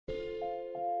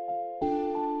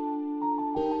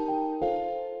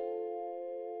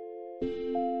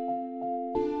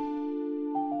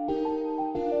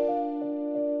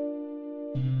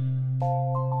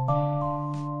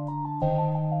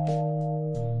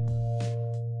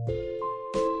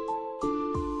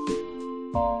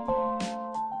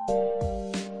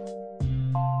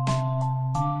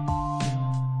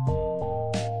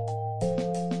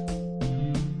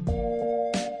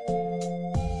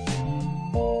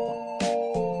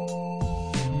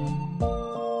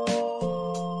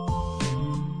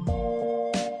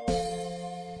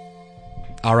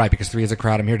All right, because 3 is a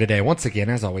crowd. I'm here today, once again,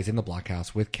 as always, in the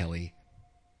Blockhouse with Kelly.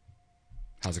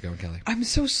 How's it going, Kelly? I'm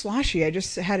so sloshy. I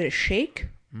just had a shake.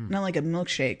 Not like a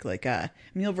milkshake, like a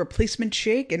meal replacement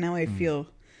shake, and now I feel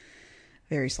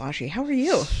very sloshy. How are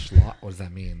you? What does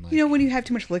that mean? Like, You know, when you have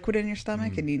too much liquid in your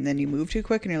stomach and then you move too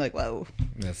quick and you're like, whoa,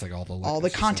 that's like all the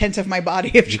contents of my body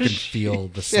have you can just feel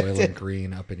the Soylent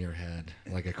Green up in your head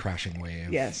like a crashing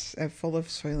wave. Yes, full of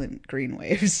Soylent Green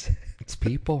waves. It's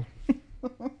people.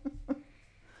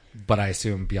 But I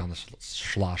assume beyond the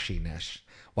sloshiness.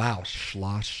 Wow,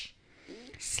 sloshy?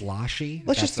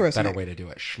 Let's just throw a better some- way to do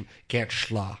it. Can't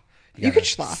schla. You could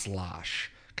schla.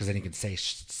 Slosh. Because then you can say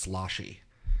sloshy.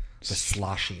 The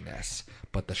sloshiness.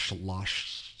 But the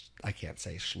slosh, I can't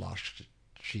say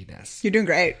sloshiness. You're doing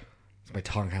great. My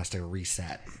tongue has to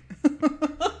reset.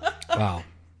 Wow.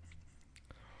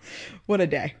 What a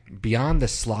day. Beyond the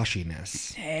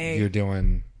sloshiness, Hey. you're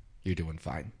doing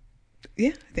fine.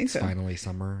 Yeah, I think so. Finally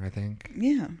summer, I think.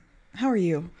 Yeah. How are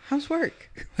you? How's work?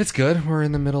 It's good. We're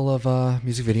in the middle of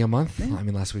music video month. Yeah. I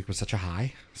mean, last week was such a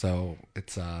high, so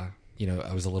it's I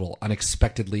was a little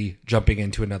unexpectedly jumping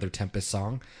into another Tempest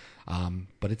song,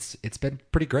 but it's been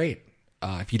pretty great.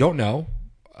 If you don't know,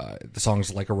 the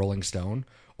songs Like a Rolling Stone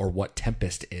or what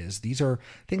Tempest is, these are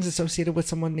things associated with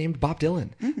someone named Bob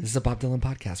Dylan. This is a Bob Dylan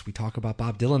podcast. We talk about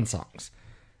Bob Dylan songs,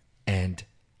 and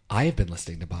I have been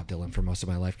listening to Bob Dylan for most of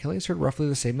my life. Kelly has heard roughly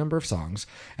the same number of songs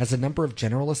as the number of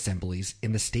general assemblies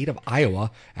in the state of Iowa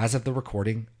as of the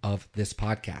recording of this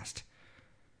podcast,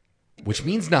 which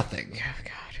means nothing. Oh,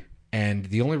 God. And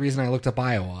the only reason I looked up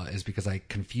Iowa is because I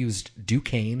confused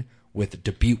Duquesne with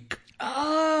Dubuque.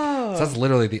 Oh. So that's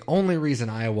literally the only reason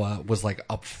Iowa was like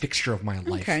a fixture of my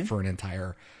life for an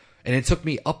entire... And it took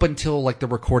me up until like the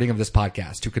recording of this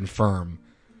podcast to confirm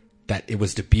that it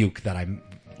was Dubuque that I'm...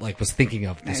 was thinking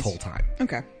of this whole time.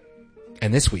 Okay.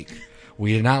 And this week,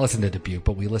 we did not listen to Dubuque,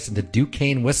 but we listened to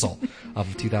Duquesne Whistle of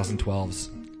 2012's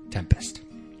Tempest.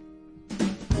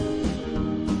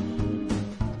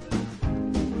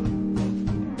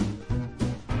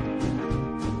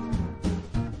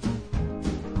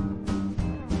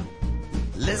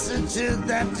 Listen to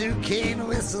that Duquesne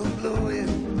whistle blowing.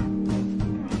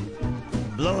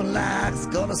 Blowing like it's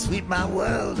gonna sweep my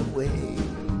world away.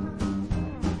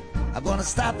 I'm gonna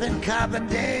stop in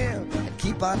Carbondale and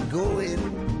keep on going.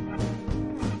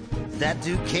 That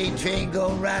Duquesne train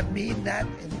gonna ride me night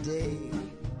and day.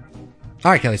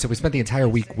 All right, Kelly, so we spent the entire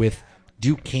week with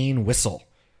Duquesne Whistle,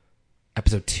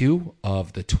 episode 2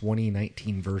 of the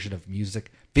 2019 version of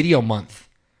Music Video Month.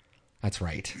 That's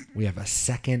right. We have a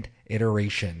second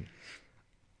iteration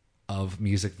of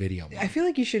Music Video Month. I feel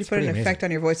like you should put an amazing. effect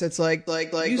on your voice that's like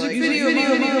music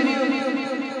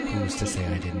Who's to say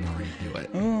I didn't already do it?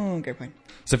 Oh, good point.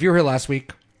 So if you were here last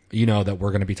week, you know that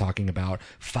we're going to be talking about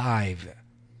 5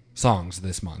 songs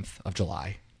this month of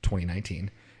July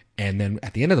 2019. And then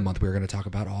at the end of the month, we're going to talk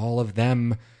about all of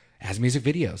them as music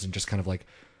videos and just kind of like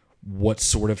what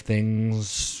sort of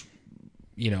things,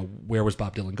 where was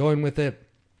Bob Dylan going with it?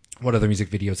 What other music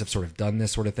videos have sort of done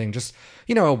this sort of thing? Just,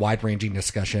 a wide-ranging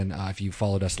discussion. If you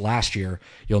followed us last year,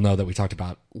 you'll know that we talked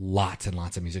about lots and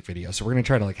lots of music videos. So we're going to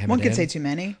try to hem One it could in. say too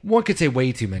many. One could say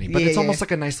way too many, but it's almost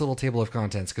like a nice little table of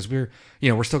contents because we're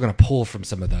still going to pull from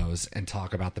some of those and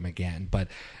talk about them again. But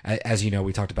as you know,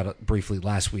 we talked about it briefly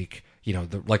last week.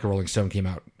 The Like a Rolling Stone came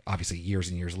out obviously years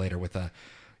and years later with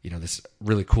this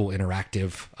really cool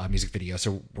interactive music video.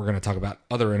 So we're going to talk about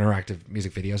other interactive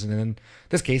music videos. And then in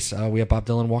this case, we have Bob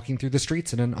Dylan walking through the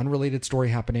streets and an unrelated story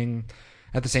happening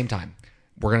at the same time.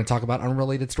 We're going to talk about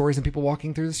unrelated stories and people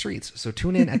walking through the streets. So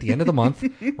tune in at the end of the month.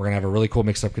 We're going to have a really cool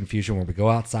mix-up confusion where we go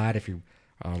outside. If you're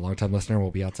a long-time listener,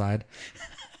 we'll be outside.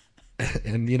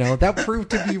 And, that proved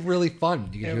to be really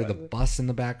fun. You can hear the bus in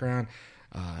the background.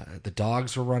 The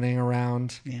dogs were running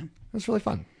around. Yeah. It was really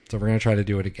fun. So we're going to try to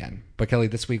do it again. But Kelly,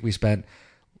 this week we spent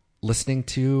listening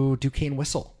to Duquesne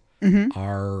Whistle,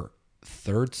 our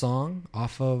third song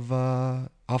off of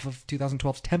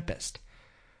 2012's Tempest.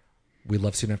 We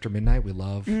love Soon After Midnight. We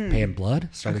love Paying Blood.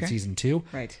 Started season 2.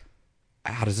 Right.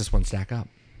 How does this one stack up?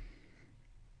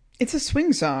 It's a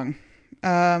swing song.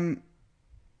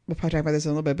 We'll probably talk about this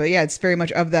in a little bit, but yeah, it's very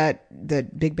much of the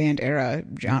big band era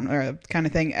genre kind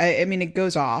of thing. I mean, it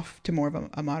goes off to more of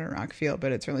a modern rock feel,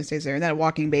 but it certainly stays there. And that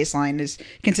walking bass line is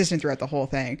consistent throughout the whole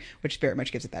thing, which very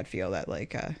much gives it that feel, that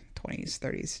 20s,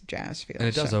 30s jazz feel. And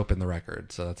it does open the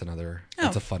record, so that's another.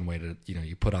 That's a fun way to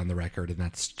you put on the record, and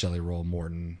that's Jelly Roll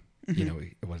Morton.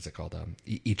 What is it called?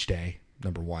 Each Day,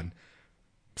 number 1.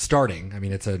 Starting, I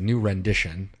mean, it's a new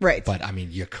rendition, right? But I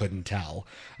mean, you couldn't tell.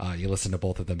 You listen to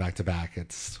both of them back to back;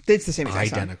 it's the same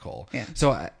exact identical. Song. Yeah.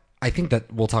 So I think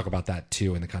that we'll talk about that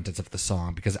too in the context of the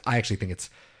song, because I actually think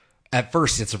at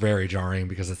first it's very jarring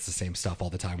because it's the same stuff all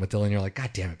the time with Dylan. You're like,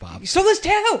 God damn it, Bob. You stole this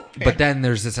too. But then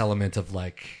there's this element of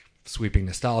like sweeping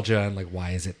nostalgia and like,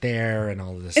 why is it there, and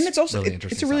all of this. And it's also really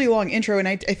interesting it's a really stuff. long intro, and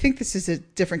I think this is a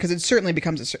different, because it certainly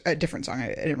becomes a different song,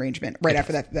 an arrangement right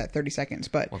after that 30 seconds.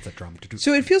 But Once that drum,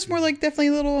 so it feels more like definitely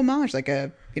a little homage, like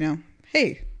a,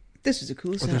 hey, this is a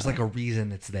cool or song. there's like a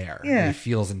reason it's there. Yeah. It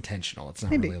feels intentional. It's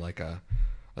not Maybe. really like a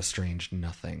strange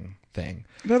nothing thing.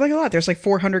 But I like a lot. There's like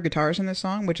 400 guitars in this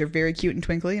song, which are very cute and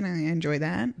twinkly, and I enjoy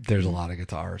that. There's a lot of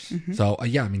guitars. So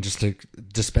yeah, I mean, just to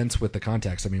dispense with the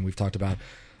context, I mean, we've talked about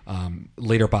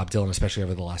later Bob Dylan, especially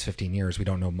over the last 15 years. We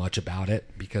don't know much about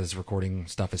it because recording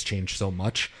stuff has changed so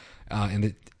much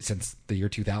since the year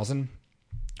 2000.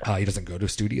 He doesn't go to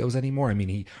studios anymore. I mean,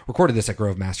 he recorded this at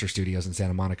Grove Master Studios in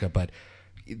Santa Monica, but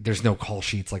there's no call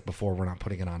sheets like before. We're not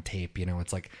putting it on tape.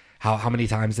 It's like, how many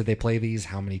times did they play these?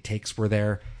 How many takes were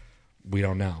there? We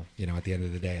don't know. At the end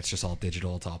of the day, it's just all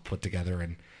digital. It's all put together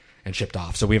and shipped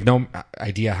off. So we have no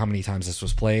idea how many times this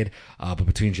was played. But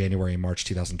between January and March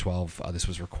 2012, this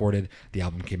was recorded. The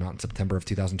album came out in September of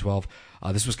 2012.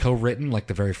 This was co-written, like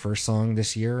the very first song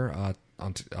this year,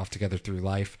 Off Together Through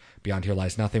Life, Beyond Here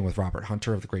Lies Nothing, with Robert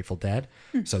Hunter of the Grateful Dead.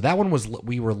 So that one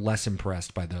we were less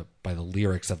impressed by the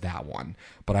lyrics of that one,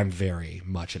 but I'm very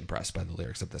much impressed by the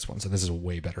lyrics of this one. So this is a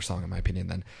way better song in my opinion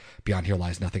than Beyond Here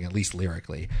Lies Nothing, at least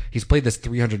lyrically. He's played this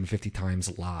 350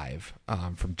 times live,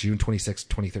 from June 26,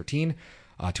 2013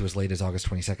 to as late as August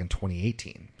 22nd,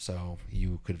 2018. So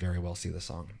you could very well see the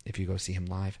song if you go see him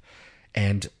live.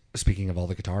 And speaking of all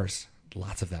the guitars,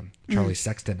 lots of them. Charlie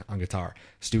Sexton on guitar,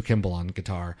 Stu Kimball on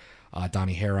guitar,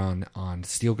 Donnie Heron on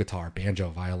steel guitar, banjo,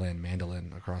 violin,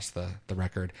 mandolin across the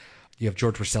record. You have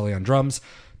George Rosselli on drums,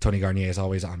 Tony Garnier as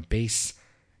always on bass,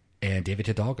 and David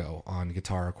Hidalgo on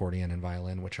guitar, accordion, and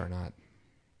violin, which are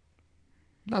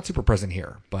not super present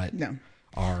here, but No.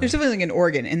 are. There's definitely like an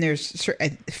organ, and there's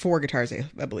 4 guitars,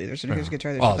 I believe. There's a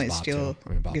guitar, there's Well, definitely a it's Bob steel too. I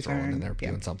mean, Bob's guitar. rolling in there Yeah.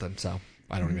 doing something, so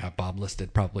I don't even have Bob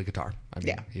listed. Probably guitar. I mean,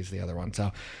 Yeah. he's the other one.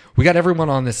 So we got everyone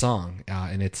on this song,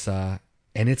 and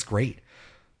it's great.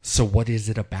 So what is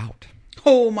it about?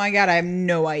 Oh my God, I have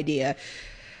no idea.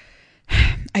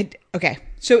 Okay,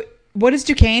 so what is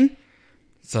Duquesne?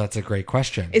 So that's a great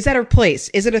question. Is that a place?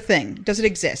 Is it a thing? Does it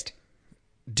exist?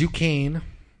 Duquesne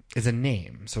is a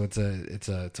name, so it's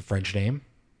a French name.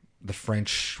 The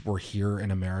French were here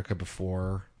in America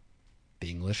before the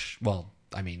English. Well,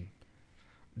 I mean,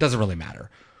 it doesn't really matter.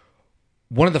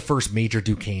 One of the first major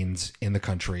Duquesnes in the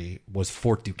country was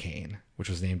Fort Duquesne, which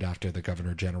was named after the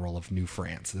Governor General of New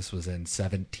France. This was in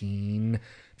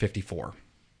 1754.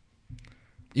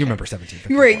 You remember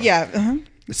 1754? Right? Yeah. Uh-huh.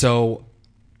 So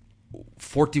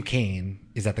Fort Duquesne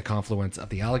is at the confluence of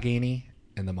the Allegheny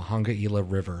and the Monongahela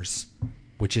rivers,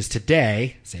 which is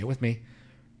today, say it with me,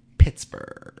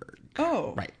 Pittsburgh.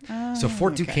 Oh, Right. So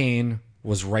Fort Duquesne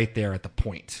was right there at the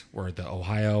point where the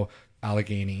Ohio,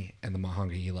 Allegheny, and the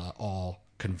Monongahela all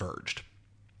converged.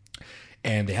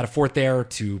 And they had a fort there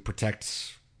to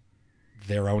protect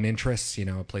their own interests,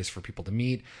 a place for people to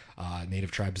meet.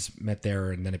 Native tribes met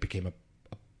there, and then it became a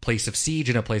place of siege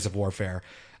and a place of warfare,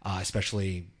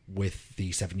 especially with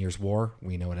the 7 Years' War.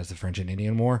 We know it as the French and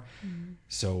Indian War.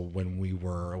 So when we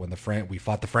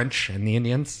fought the French and the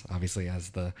Indians, obviously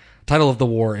as the title of the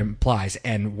war implies,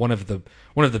 and one of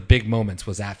the big moments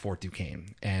was at Fort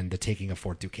Duquesne and the taking of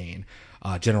Fort Duquesne.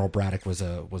 General Braddock was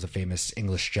a famous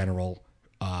English general.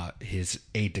 His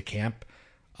aide de camp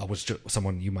was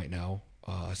someone you might know.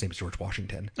 His name is George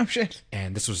Washington. Oh shit!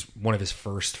 And this was one of his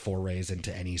first forays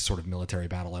into any sort of military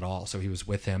battle at all. So he was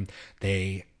with him.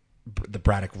 The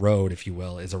Braddock Road, if you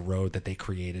will, is a road that they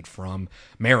created from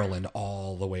Maryland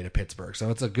all the way to Pittsburgh. So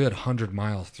it's a good 100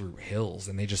 miles through hills,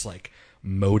 and they just like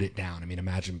mowed it down. I mean,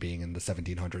 imagine being in the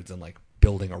 1700s and like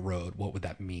building a road. What would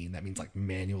that mean? That means like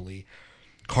manually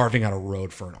carving out a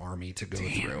road for an army to go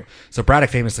through. So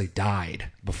Braddock famously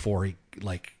died before he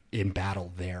in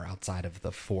battle there outside of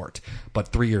the fort. But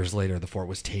 3 years later, the fort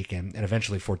was taken, and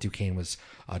eventually Fort Duquesne was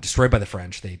destroyed by the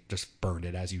French. They just burned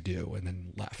it, as you do, and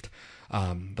then left.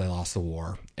 They lost the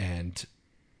war, and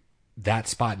that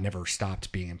spot never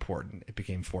stopped being important. It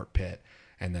became Fort Pitt,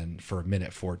 and then for a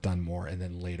minute, Fort Dunmore, and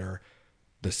then later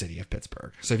the city of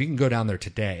Pittsburgh. So if you can go down there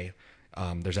today,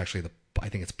 there's actually I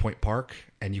think it's Point Park,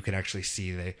 and you can actually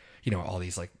see all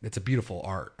these, like, it's a beautiful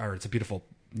it's a beautiful,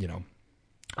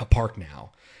 a park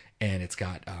now. And it's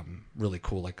got really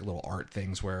cool, like, little art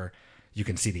things where you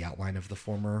can see the outline of the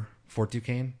former Fort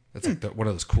Duquesne. It's like one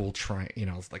of those cool,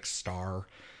 like star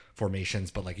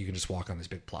formations, but like you can just walk on this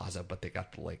big plaza. But they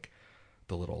got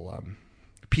the little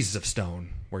pieces of stone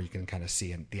where you can kind of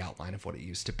see the outline of what it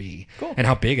used to be Cool. and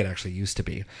how big it actually used to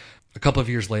be. A couple of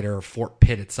years later, Fort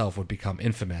Pitt itself would become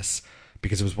infamous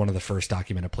because it was one of the first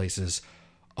documented places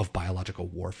of biological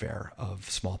warfare of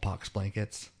smallpox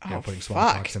blankets, putting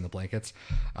smallpox in the blankets.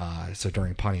 So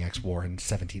during Pontiac's War in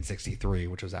 1763,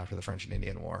 which was after the French and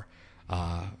Indian War,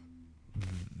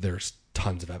 there's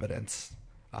tons of evidence,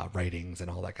 writings and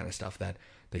all that kind of stuff that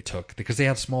they took because they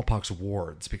had smallpox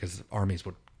wards because armies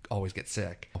would always get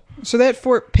sick. So that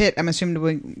Fort Pitt, I'm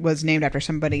assuming, was named after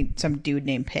some dude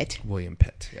named Pitt. William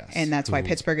Pitt, yes. And that's why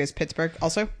Pittsburgh is Pittsburgh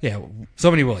also? Yeah,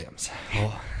 so many Williams.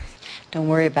 Oh. Don't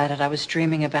worry about it. I was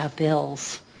dreaming about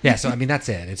bills. Yeah, so I mean that's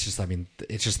it. It's just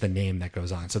the name that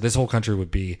goes on. So this whole country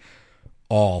would be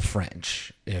all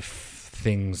French if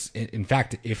in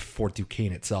fact, if Fort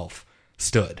Duquesne itself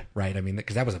stood, right? I mean,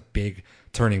 because that was a big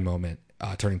turning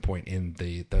point in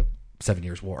the 7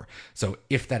 Years' War. So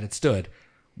if that had stood,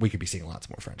 we could be seeing lots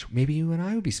more French. Maybe you and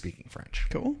I would be speaking French.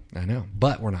 Cool. I know,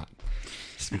 but we're not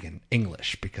speaking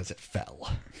English because it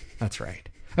fell. That's right.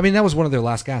 I mean, that was one of their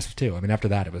last gasps too. I mean, after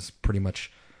that, it was pretty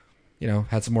much,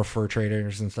 had some more fur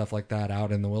traders and stuff like that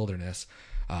out in the wilderness,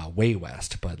 way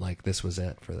west. But like this was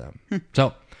it for them.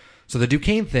 So the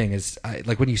Duquesne thing is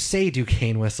like when you say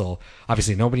Duquesne whistle,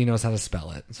 obviously nobody knows how to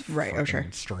spell it. It's right. Oh, sure.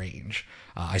 Strange.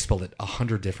 I spelled it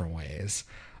 100 different ways.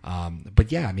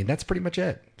 But yeah, I mean, that's pretty much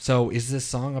it. So is this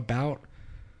song about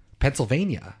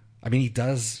Pennsylvania? I mean,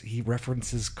 he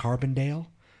references Carbondale,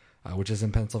 which is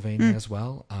in Pennsylvania as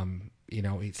well.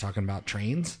 He's talking about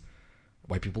trains.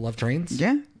 White people love trains.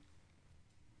 Yeah.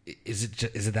 Is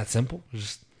it that simple?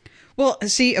 Well,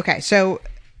 see, okay, so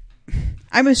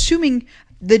I'm assuming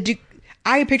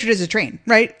I pictured it as a train,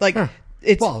 right? Like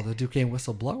the Duquesne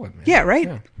whistle blowing. Man. Yeah, right.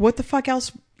 Yeah. What the fuck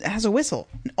else has a whistle?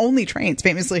 Only trains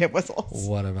famously have whistles.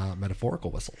 What about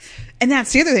metaphorical whistles? And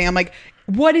that's the other thing. I'm like,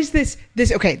 what is this?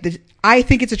 I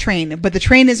think it's a train, but the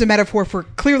train is a metaphor for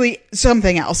clearly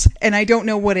something else, and I don't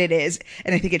know what it is.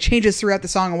 And I think it changes throughout the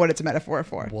song on what it's a metaphor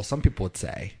for. Well, some people would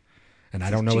say, and I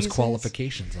don't know what his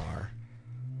qualifications are,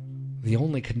 the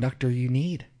only conductor you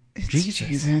need,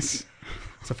 Jesus.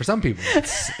 So for some people,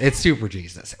 it's super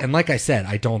Jesus. And like I said,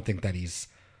 I don't think that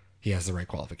he has the right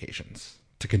qualifications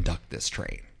to conduct this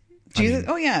train. Jesus?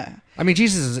 Yeah. I mean,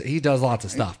 Jesus, he does lots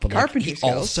of stuff, but like, he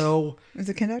also is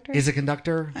a conductor. Is a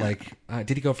conductor. Like,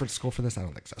 did he go for school for this? I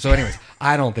don't think so. So anyways,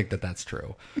 I don't think that that's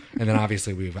true. And then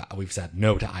obviously we've said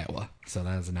no to Iowa. So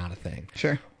that is not a thing.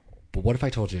 Sure. But what if I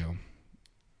told you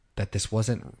that this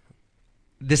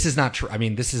is not true? I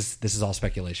mean, this is all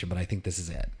speculation, but I think this is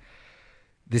it.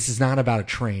 This is not about a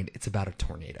train. It's about a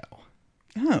tornado.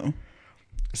 Oh.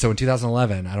 So in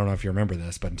 2011, I don't know if you remember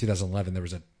this, but in 2011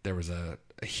 there was a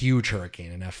huge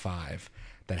hurricane, an F5,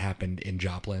 that happened in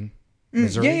Joplin,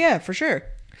 Missouri. Yeah, for sure.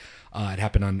 It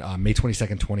happened on May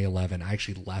 22nd, 2011. I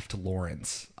actually left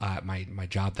Lawrence, my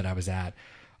job that I was at.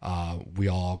 We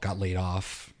all got laid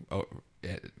off.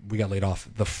 We got laid off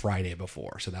the Friday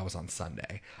before, so that was on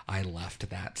Sunday. I left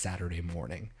that Saturday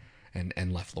morning.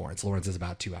 And left Lawrence. Lawrence is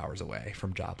about 2 hours away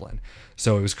from Joplin.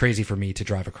 So it was crazy for me to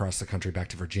drive across the country back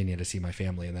to Virginia to see my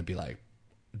family and then be like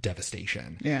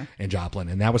devastation in Joplin.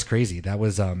 And that was crazy. That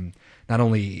was not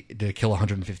only did it kill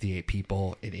 158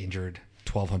 people, it injured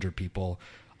 1,200 people,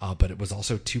 but it was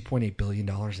also $2.8 billion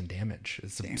in damage.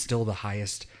 It's still the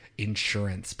highest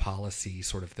insurance policy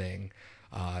sort of thing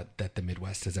that the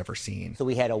Midwest has ever seen. So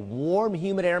we had a warm,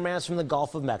 humid air mass from the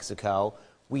Gulf of Mexico.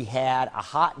 We had a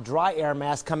hot, dry air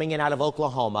mass coming in out of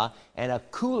Oklahoma and a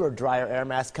cooler, drier air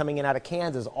mass coming in out of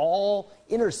Kansas, all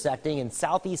intersecting in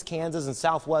southeast Kansas and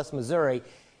southwest Missouri.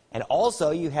 And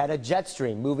also you had a jet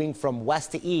stream moving from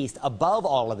west to east above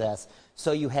all of this.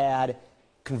 So you had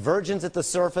convergence at the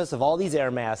surface of all these air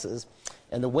masses,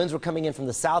 and the winds were coming in from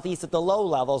the southeast at the low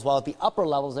levels, while at the upper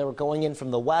levels they were going in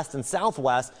from the west and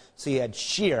southwest. So you had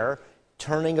shear,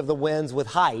 turning of the winds with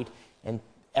height, and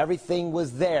everything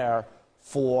was there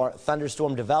for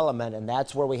thunderstorm development, and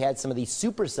that's where we had some of these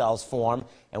supercells form.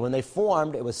 And when they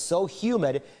formed, it was so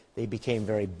humid, they became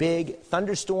very big.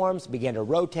 Thunderstorms began to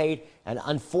rotate, and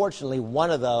unfortunately,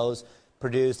 one of those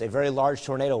produced a very large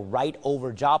tornado right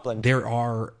over Joplin. There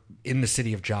are, in the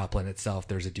city of Joplin itself,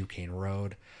 there's a Duquesne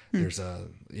Road. There's a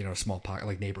small pocket,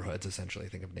 like neighborhoods, essentially.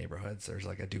 Think of neighborhoods. There's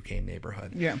like a Duquesne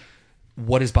neighborhood. Yeah.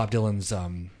 What is Bob Dylan's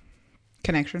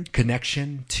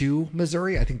connection to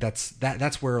Missouri? I think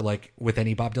that's where, like with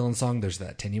any Bob Dylan song, there's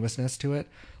that tenuousness to it.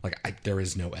 Like there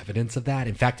is no evidence of that.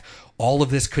 In fact, all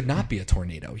of this could not be a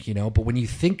tornado, but when you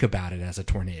think about it as a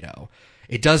tornado,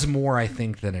 it does more, I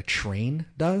think, than a train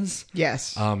does.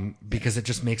 Yes. Because it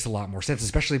just makes a lot more sense,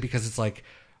 especially because it's like,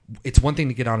 it's one thing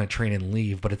to get on a train and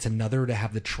leave, but it's another to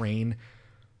have the train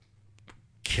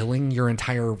killing your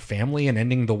entire family and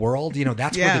ending the world. You know,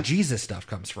 that's where Yeah. the Jesus stuff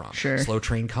comes from. Sure. Slow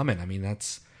train coming. I mean,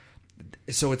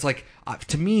 so it's like,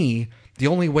 to me, the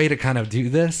only way to kind of do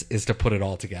this is to put it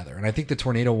all together. And I think the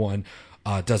Tornado one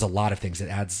does a lot of things. It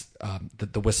adds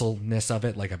the whistleness of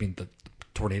it. Like, I mean, the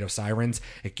tornado sirens,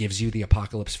 it gives you the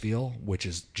apocalypse feel, which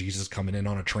is Jesus coming in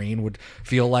on a train would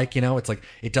feel like, you know, it's like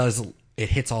it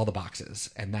hits all the boxes.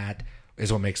 And that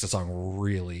is what makes the song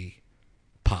really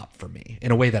pop for me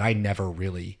in a way that I never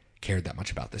really cared that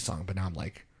much about this song. But now I'm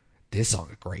like, this song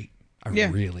is great. I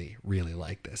really, really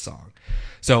like this song.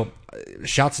 So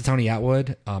shouts to Tony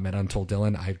Atwood at Untold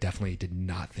Dylan. I definitely did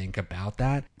not think about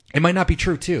that. It might not be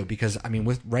true too, because I mean,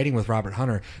 with writing with Robert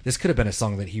Hunter, this could have been a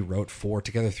song that he wrote for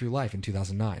Together Through Life in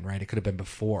 2009, right? It could have been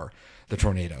before the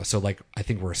tornado. So like, I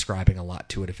think we're ascribing a lot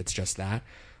to it if it's just that,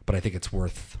 but I think it's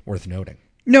worth noting.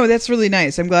 No, that's really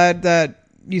nice. I'm glad that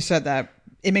you said that.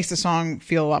 It makes the song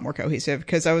feel a lot more cohesive,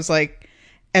 because I was like,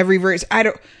 every verse,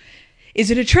 is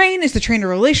it a train? Is the train a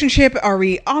relationship? Are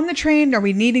we on the train? Are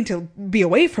we needing to be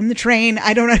away from the train?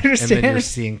 I don't understand. And then you're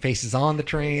seeing faces on the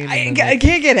train. I can't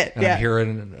get it. And Yeah. I'm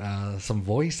hearing some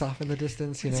voice off in the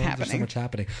distance. You know, happening. there's so much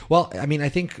happening. Well, I mean, I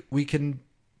think we can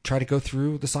try to go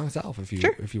through the song itself if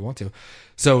you want to.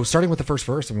 So starting with the first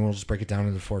verse, I mean, we'll just break it down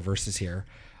into 4 verses here.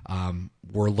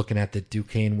 We're looking at the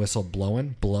Duquesne whistle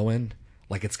blowing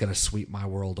like it's going to sweep my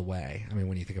world away. I mean,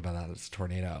 when you think about that, it's a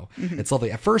tornado. Mm-hmm. It's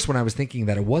lovely. At first, when I was thinking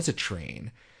that it was a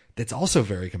train, that's also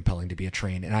very compelling to be a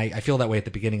train. And I feel that way at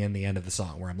the beginning and the end of the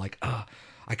song, where I'm like,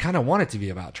 I kind of want it to be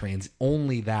about trains,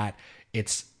 only that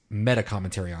it's meta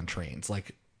commentary on trains,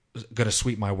 like going to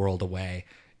sweep my world away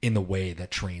in the way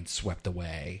that trains swept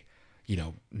away, you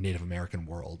know, Native American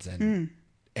worlds. And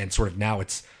sort of now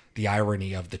it's the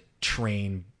irony of the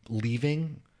train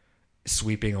leaving,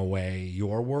 sweeping away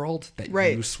your world that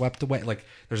you swept away. Like,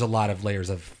 there's a lot of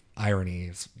layers of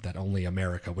ironies that only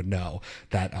America would know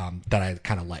that I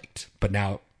kind of liked. But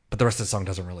the rest of the song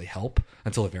doesn't really help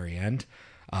until the very end,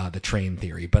 the train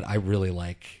theory. But I really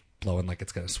like blowing like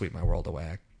it's going to sweep my world away.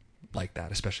 I like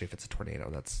that, especially if it's a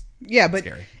tornado. That's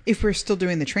scary. If we're still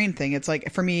doing the train thing, it's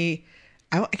like, for me,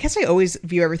 I guess I always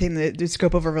view everything the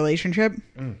scope of a relationship.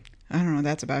 I don't know what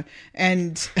that's about.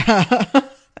 And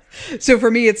so for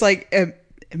me, it's like,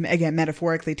 again,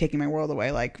 metaphorically taking my world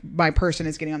away. Like, my person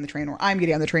is getting on the train, or I'm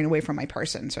getting on the train away from my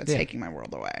person. So it's taking my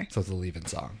world away. So it's a leaving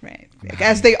song. Right.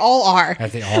 As they all are.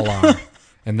 As they all are.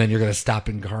 And then you're going to stop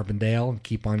in Carbondale and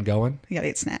keep on going. You got to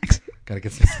get snacks. Got to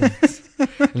get some snacks.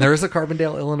 And there is a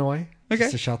Carbondale, Illinois. Okay.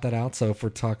 Just to shout that out. So if we're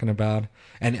talking about,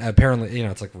 and apparently, you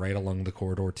know, it's like right along the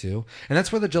corridor too. And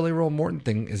that's where the Jelly Roll Morton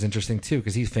thing is interesting too,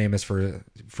 because he's famous for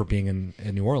being in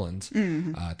New Orleans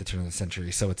at the turn of the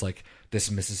century. So it's like this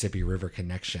Mississippi River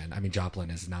connection. I mean, Joplin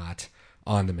is not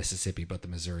on the Mississippi, but the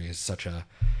Missouri is such a,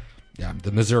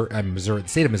 the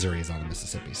state of Missouri is on the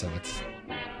Mississippi. So it's,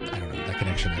 I don't know, that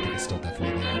connection I think is still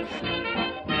definitely there.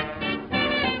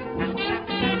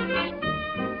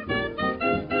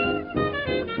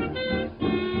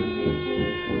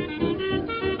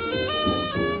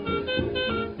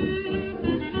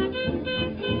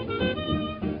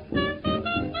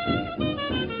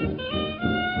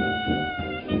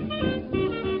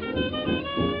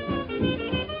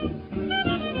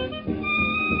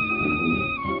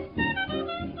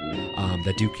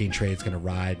 The Duquesne trade's going to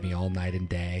ride me all night and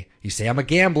day. You say I'm a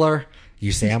gambler.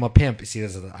 You say I'm a pimp. You see,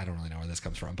 I don't really know where this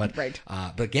comes from, but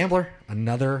but Gambler,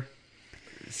 another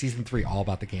season 3, all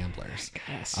about the gamblers.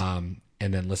 Yes. And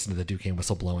then listen to the Duquesne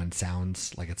whistle blowing,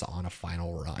 sounds like it's on a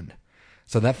final run.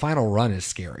 So that final run is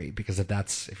scary, because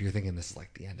if you're thinking this is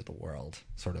like the end of the world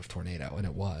sort of tornado, and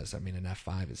it was. I mean, an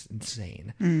F5 is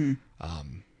insane.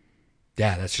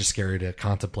 Yeah, that's just scary to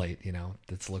contemplate, you know,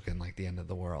 that's looking like the end of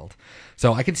the world.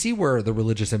 So I can see where the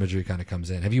religious imagery kind of comes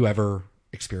in. Have you ever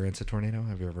experienced a tornado?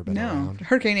 Have you ever been around?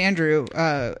 Hurricane Andrew,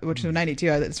 which was 92.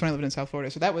 That's when I lived in South Florida.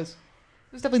 So it was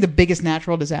definitely the biggest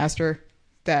natural disaster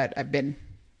that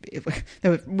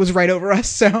that was right over us.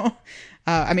 So,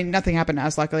 I mean, nothing happened to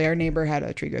us. Luckily, our neighbor had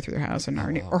a tree go through their house, and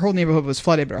our whole neighborhood was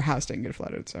flooded, but our house didn't get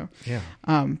flooded. So, yeah.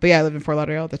 But yeah, I lived in Fort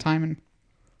Lauderdale at the time, and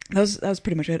that was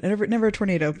pretty much it. Never a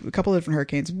tornado. A couple of different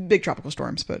hurricanes, big tropical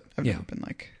storms, but I've never been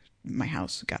like my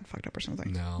house got fucked up or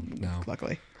something. No.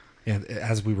 Luckily. Yeah,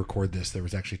 as we record this, there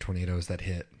was actually tornadoes that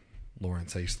hit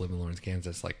Lawrence. I used to live in Lawrence,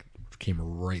 Kansas. Like, came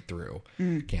right through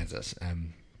Kansas.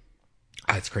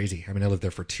 It's crazy. I mean, I lived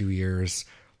there for 2 years.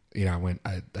 You know,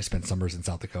 I spent summers in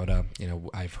South Dakota. You know,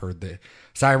 I've heard the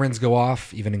sirens go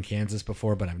off even in Kansas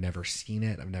before, but I've never seen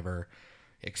it. I've never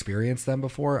experienced them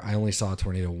before. I only saw a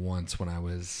tornado once when I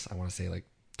was, I want to say like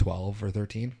 12 or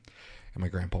 13. And my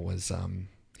grandpa was,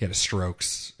 he had a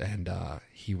strokes, and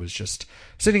he was just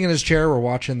sitting in his chair. We're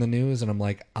watching the news, and I'm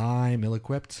like, I'm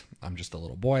ill-equipped. I'm just a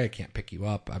little boy. I can't pick you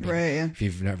up. I mean, Right, yeah. if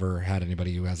you've never had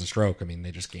anybody who has a stroke, I mean,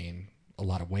 they just gain a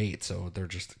lot of weight. So they're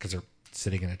just, because they're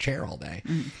sitting in a chair all day.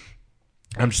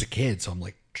 I'm just a kid, so I'm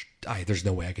like, there's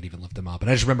no way I could even lift him up.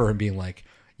 And I just remember him being like,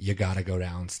 you got to go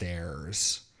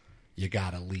downstairs. You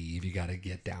got to leave. You got to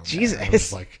get down Jesus. there. I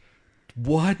was like,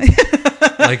 what?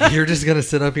 Like, you're just going to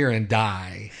sit up here and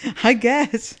die. I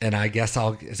guess. And I guess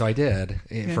so I did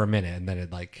for a minute. And then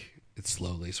it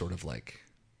slowly sort of like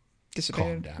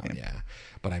calmed down. Yeah.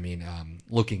 But I mean,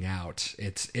 looking out,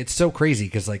 it's so crazy.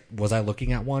 Cause like, was I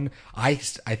looking at one? I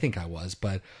think I was,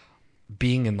 but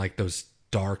being in like those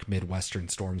dark Midwestern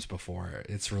storms before,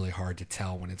 it's really hard to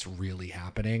tell when it's really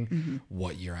happening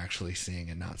what you're actually seeing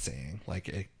and not seeing.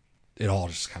 Like it all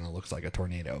just kind of looks like a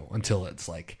tornado until it's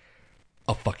like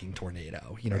a fucking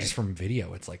tornado, you know, just from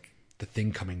video. It's like the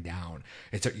thing coming down.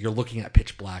 You're looking at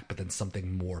pitch black, but then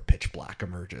something more pitch black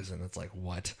emerges, and it's like,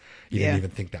 what? You didn't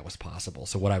even think that was possible.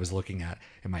 So what I was looking at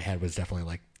in my head was definitely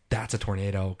like, that's a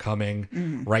tornado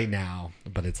coming right now.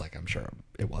 But it's like, I'm sure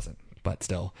it wasn't, but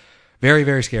still very,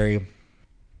 very scary.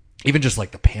 Even just like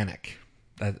the panic.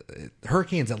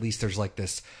 Hurricanes, at least there's like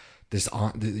this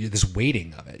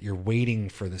waiting of it. You're waiting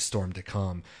for the storm to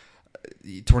come.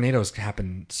 Tornadoes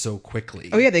happen so quickly.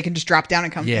 Oh yeah, they can just drop down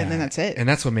and come, and then that's it. And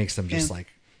that's what makes them just like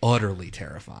utterly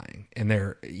terrifying. And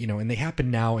they're, you know, and they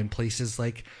happen now in places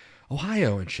like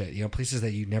Ohio and shit, you know, places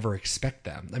that you never expect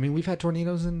them. I mean, we've had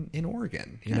tornadoes in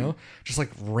Oregon, you know, just like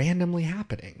randomly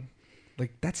happening.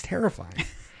 Like, that's terrifying.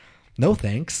 No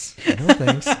thanks. No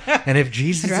thanks. And if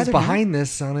Jesus is behind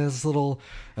this on his little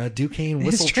Duquesne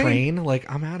whistle train,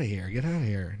 like, I'm out of here. Get out of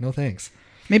here. No thanks.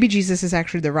 Maybe Jesus is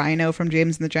actually the rhino from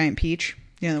James and the Giant Peach.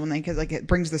 You know, the one that like it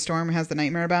brings the storm and has the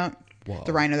nightmare about. Whoa.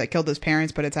 The rhino that killed his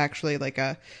parents, but it's actually like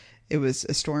it was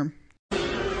a storm. I'm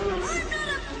not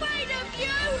afraid of you!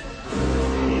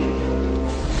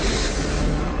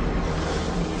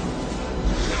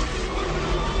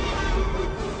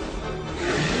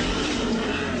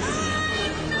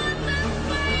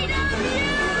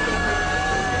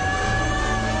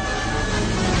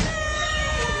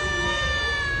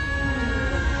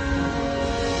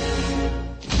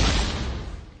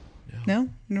 No?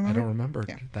 You don't remember? I don't remember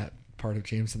that part of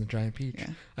James and the Giant Peach. Yeah.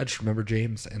 I just remember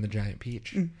James and the Giant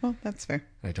Peach. Well, that's fair.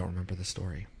 And I don't remember the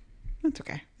story. That's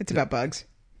okay. It's about bugs.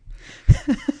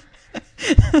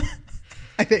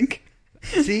 I think.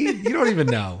 See? You don't even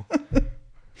know.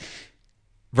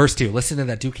 Verse 2. Listen to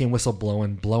that Duquesne whistle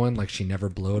blowing like she never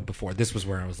blowed before. This was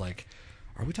where I was like,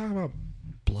 are we talking about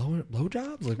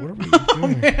blowjobs? Like, what are we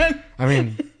doing? Man. I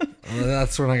mean,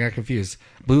 that's when I got confused.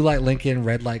 Blue light Lincoln,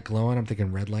 red light glowing. I'm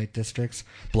thinking red light districts.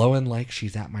 Blowing like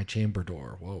she's at my chamber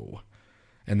door. Whoa.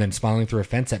 And then smiling through a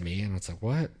fence at me. And it's like,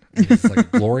 what? And it's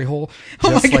like a glory hole.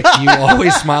 Just like you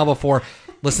always smile before.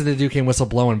 Listen to Duquesne whistle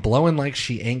blowing like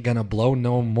she ain't gonna blow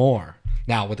no more.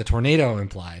 Now, with the tornado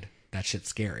implied, that shit's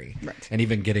scary. Right. And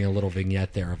even getting a little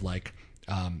vignette there of like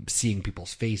seeing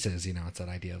people's faces, you know, it's that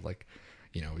idea of like,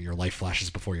 you know, your life flashes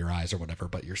before your eyes or whatever,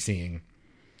 but you're seeing,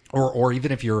 or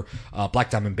even if you're Black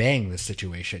Diamond Bang, this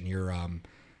situation, you're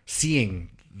seeing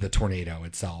the tornado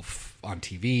itself on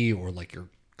TV or like you're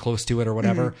close to it or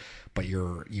whatever, but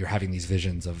you're having these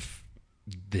visions of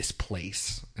this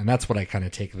place. And that's what I kind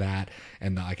of take that.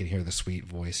 And I can hear the sweet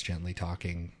voice gently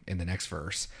talking in the next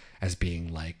verse as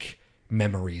being like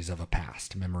memories of a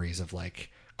past, memories of like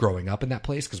growing up in that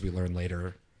place. Cause we learn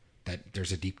later that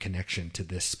there's a deep connection to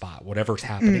this spot, whatever's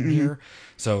happening here.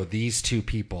 So these two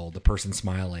people, the person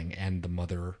smiling and the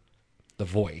mother, the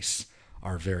voice,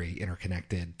 are very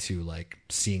interconnected to like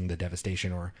seeing the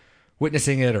devastation or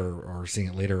witnessing it or seeing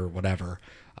it later or whatever,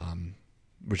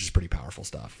 which is pretty powerful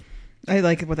stuff. I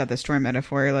like it without the storm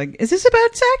metaphor. Like, is this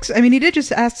about sex? I mean, he did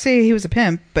just say he was a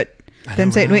pimp, but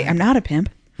then say, wait, I'm not a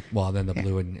pimp. Well, then the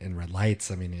blue and red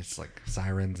lights. I mean, it's like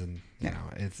sirens and, you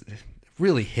know, it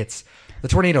really hits. The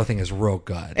tornado thing is real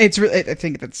good. It's really, I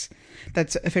think that's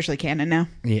officially canon now.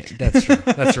 Yeah, that's true.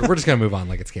 That's true. We're just going to move on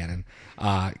like it's canon.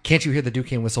 Can't you hear the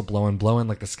Duquesne whistle blowing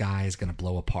like the sky is going to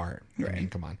blow apart? Right. I mean,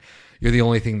 come on. You're the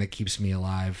only thing that keeps me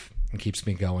alive and keeps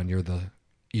me going.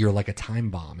 You're like a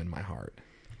time bomb in my heart.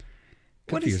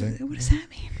 Confusing. What does that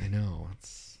mean? I know.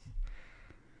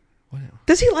 What?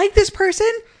 Does he like this person?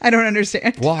 I don't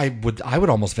understand. Well, I would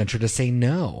almost venture to say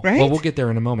no. Right? Well, we'll get there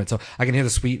in a moment. So I can hear the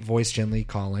sweet voice gently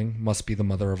calling. Must be the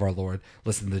mother of our Lord.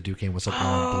 Listen to the Duquesne whistle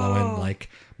blowing like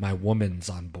my woman's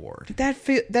on board. That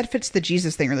fits the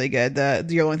Jesus thing really good.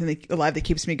 The only thing alive that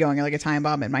keeps me going, like a time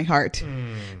bomb in my heart.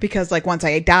 Because like once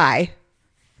I die,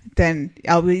 then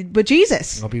I'll be with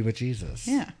Jesus. I'll be with Jesus.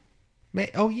 Yeah.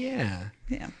 Oh, yeah.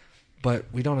 Yeah. But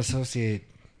we don't associate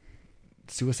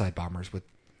suicide bombers with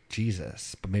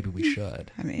Jesus, but maybe we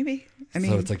should. Maybe. I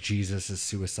mean, so it's like Jesus is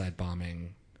suicide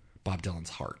bombing Bob Dylan's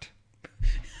heart.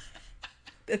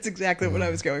 that's exactly what I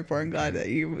was going for. I'm glad that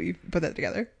you put that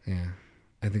together. Yeah.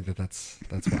 I think that's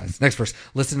wise. Next verse.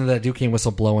 Listen to that Duquesne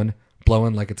whistle blowing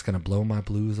like it's going to blow my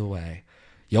blues away.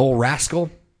 You old rascal.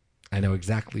 I know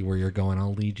exactly where you're going.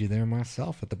 I'll lead you there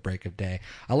myself at the break of day.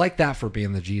 I like that for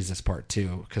being the Jesus part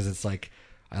too, because it's like,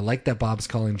 I like that Bob's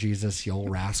calling Jesus, you old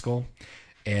rascal.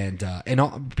 And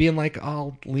being like,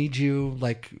 I'll lead you,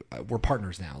 like, we're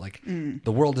partners now. Like,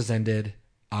 the world has ended.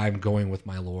 I'm going with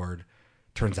my Lord.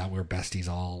 Turns out we're besties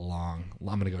all along.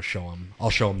 I'm going to go show him. I'll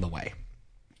show him the way.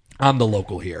 I'm the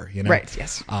local here, you know? Right,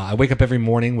 yes. I wake up every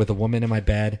morning with a woman in my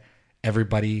bed.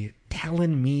 Everybody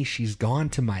telling me she's gone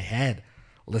to my head.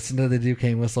 Listen to the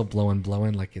Duquesne whistle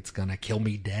blowing like it's going to kill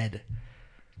me dead.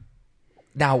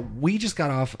 Now, we just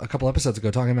got off a couple episodes ago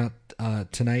talking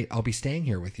about tonight I'll be staying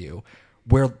here with you,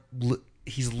 where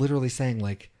he's literally saying,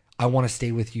 like, I want to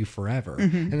stay with you forever.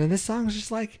 Mm-hmm. And then this song is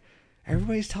just like,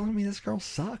 everybody's telling me this girl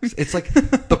sucks. It's like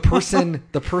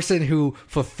the person who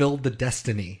fulfilled the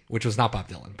destiny, which was not Bob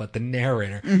Dylan, but the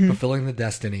narrator fulfilling the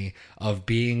destiny of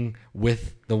being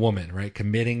with the woman, right?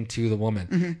 Committing to the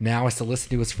woman. Now has to listen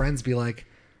to his friends be like,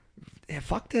 yeah,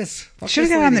 fuck this. Should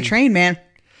have got on the train, man.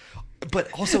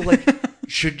 But also, like,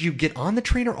 should you get on the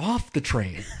train or off the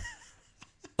train?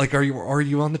 Like, are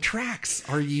you on the tracks?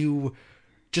 Are you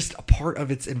just a part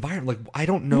of its environment? Like, I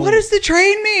don't know. What does the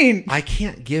train mean? I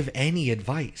can't give any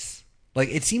advice. Like,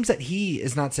 it seems that he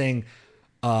is not saying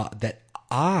that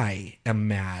I am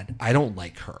mad. I don't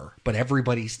like her, but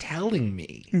everybody's telling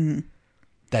me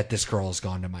that this girl has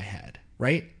gone to my head,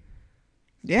 right?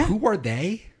 Yeah. Who are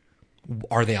they?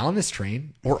 Are they on this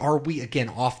train, or are we again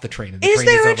off the train? And the Is train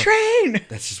there a over? train?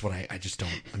 That's just what I just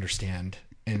don't understand.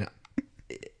 And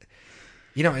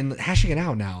you know, and hashing it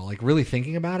out now, like really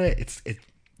thinking about it,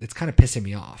 it's kind of pissing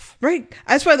me off. Right.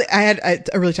 That's why I had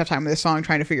a really tough time with this song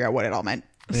trying to figure out what it all meant.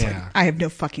 It's like, I have no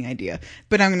fucking idea.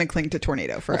 But I'm going to cling to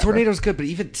Tornado forever. Well, Tornado's good, but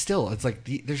even still, it's like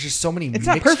there's just so many it's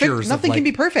not perfect. Nothing can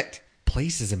be perfect.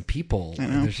 Places and people.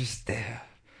 And there's just a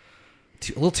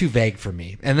little too vague for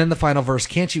me. And then the final verse,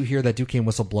 can't you hear that Duquesne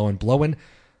whistle blowing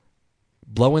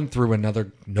through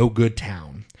another no good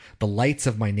town? The lights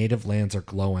of my native lands are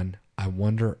glowing. I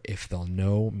wonder if they'll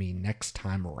know me next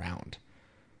time around.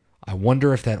 I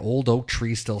wonder if that old oak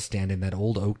tree still standing, that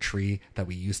old oak tree that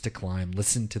we used to climb.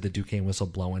 Listen to the Duquesne whistle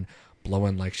blowing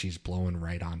like she's blowing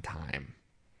right on time.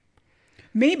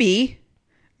 Maybe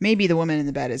the woman in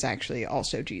the bed is actually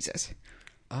also Jesus.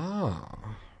 Oh.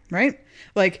 Right?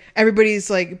 Like, everybody's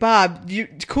like, Bob, you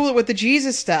cool it with the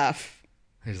Jesus stuff.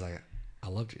 He's like, I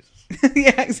love Jesus.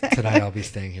 Yeah, exactly. Tonight I'll be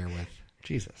staying here with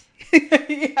Jesus.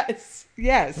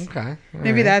 Yes. Okay. All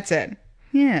Maybe right. that's it.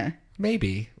 Yeah.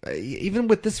 Maybe. Even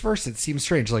with this verse, it seems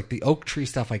strange. Like the oak tree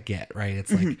stuff I get, right?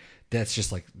 It's like, that's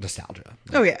just like nostalgia.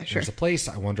 Like, oh, yeah, sure. There's a place.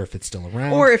 I wonder if it's still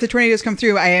around. Or if the tornadoes come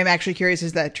through, I am actually curious,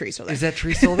 is that tree still there? Is that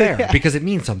tree still there? Yeah. Because it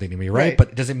means something to me, right? Right.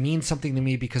 But does it mean something to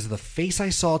me because of the face I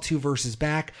saw 2 verses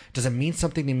back? Does it mean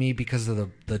something to me because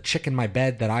of the chick in my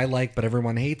bed that I like but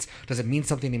everyone hates? Does it mean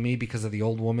something to me because of the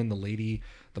old woman, the lady,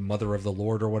 the mother of the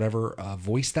Lord or whatever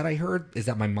voice that I heard? Is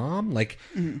that my mom? Like,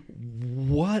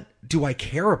 what do I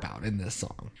care about in this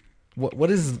song?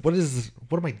 What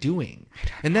am I doing?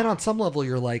 And then on some level,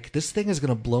 you're like, this thing is going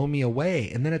to blow me away.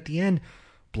 And then at the end,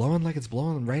 blowing like it's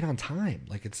blowing right on time.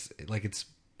 Like it's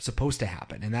supposed to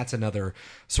happen. And that's another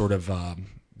sort of,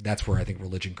 that's where I think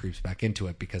religion creeps back into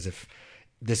it, because if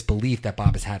this belief that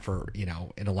Bob has had for, you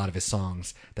know, in a lot of his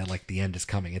songs that like the end is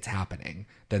coming, it's happening,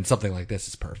 then something like this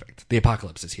is perfect. The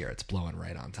apocalypse is here. It's blowing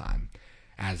right on time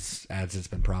as it's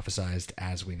been prophesized,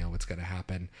 as we know it's going to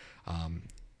happen.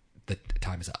 The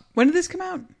time is up. When did this come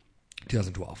out?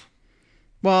 2012.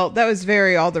 Well, that was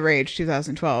very all the rage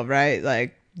 2012, right?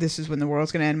 Like, this is when the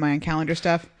world's going to end, my calendar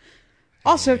stuff.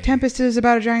 Also, Tempest is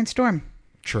about a giant storm.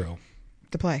 True.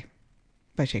 The play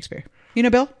by Shakespeare. You know,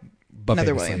 Bill? But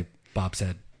Another famously, William. Bob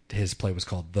said his play was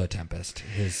called The Tempest.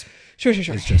 His Sure. is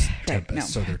just Right, Tempest, no.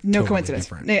 so they're no totally coincidence.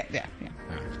 different. Yeah.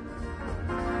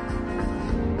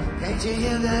 Can't you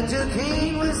hear that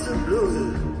Duquesne whistle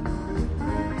blowing?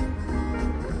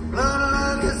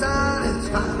 Blood like it's on its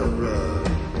final blood.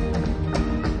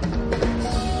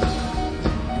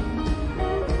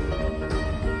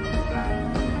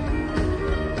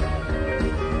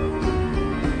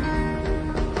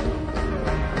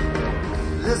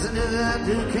 Listen to that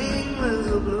Duquesne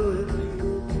whistle blowing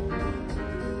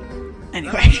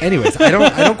Anyway. I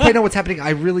don't quite know what's happening.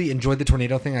 I really enjoyed the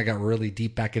tornado thing. I got really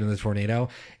deep back into the tornado,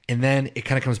 and then it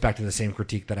kind of comes back to the same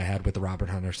critique that I had with the Robert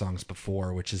Hunter songs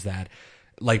before, which is that,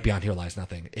 like Beyond Here Lies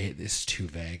Nothing, it is too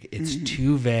vague. It's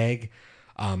too vague.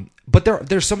 But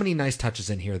there's so many nice touches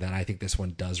in here that I think this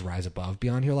one does rise above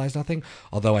Beyond Here Lies Nothing.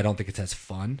 Although I don't think it's as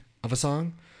fun of a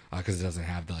song because it doesn't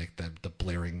have the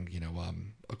blaring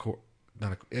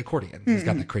accordion. It's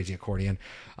got that crazy accordion.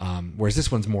 Whereas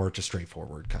this one's more just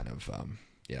straightforward kind of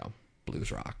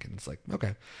blues rock, and it's like,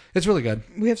 okay, it's really good.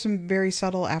 We have some very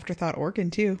subtle afterthought organ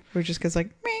too, which just goes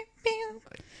like,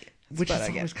 which is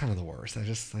always kind of the worst. I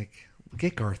just like,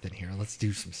 get Garth in here. Let's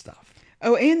do some stuff.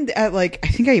 Oh, and I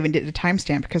think I even did a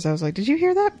timestamp because I was like, did you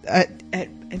hear that? At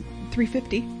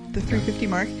 350, the 350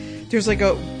 mark, there's like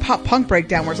a pop punk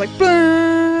breakdown where it's like,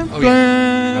 blah,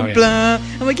 blah, blah.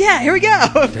 I'm like, yeah, here we go.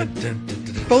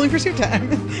 Bowling Pursuit time.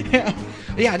 Yeah.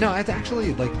 Yeah, no, it's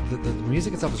actually like the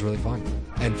music itself is really fun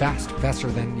and faster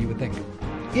than you would think.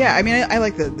 Yeah, I mean, I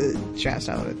like the jazz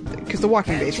style of it because the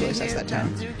walking bass really sets that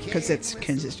tone because it's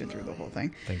consistent through the whole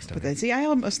thing. Thanks, Tony. But then, see, I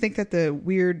almost think that the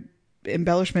weird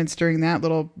embellishments during that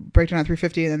little breakdown at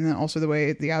 350 and then also the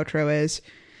way the outro is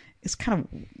kind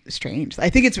of strange. I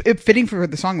think it's fitting for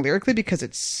the song lyrically because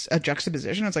it's a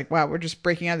juxtaposition. It's like, wow, we're just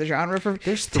breaking out of the genre for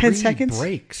There's 10 seconds.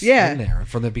 Breaks in there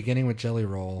from the beginning with Jelly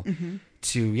Roll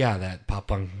to that pop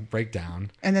punk breakdown,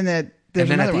 and then at the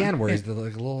end where he's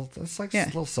like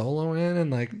little solo in and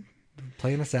like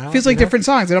playing us out. Feels like different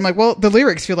songs, and I'm like, well, the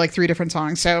lyrics feel like 3 different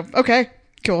songs, so okay,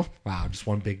 cool. Wow, just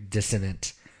one big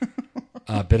dissonant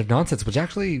bit of nonsense, which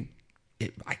actually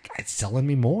it's selling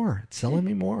me more. It's selling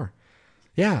me more.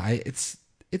 Yeah, it's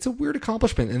a weird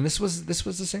accomplishment, and this was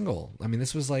a single. I mean,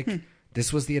 this was like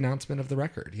this was the announcement of the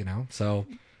record, So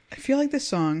I feel like this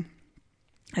song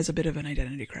has a bit of an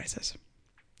identity crisis.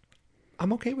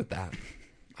 I'm okay with that.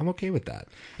 I mean,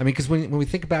 because when we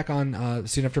think back on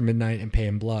Soon After Midnight and Pay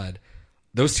in Blood,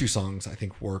 those two songs I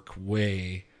think work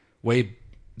way.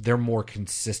 They're more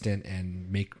consistent and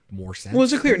make more sense. Well,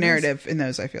 there's a clear narrative in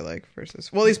those, I feel like,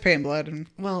 versus at least Pay in Blood and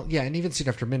and even Soon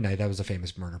After Midnight, that was a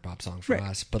famous murder pop song for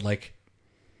us. But like,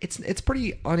 it's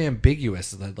pretty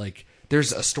unambiguous that like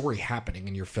there's a story happening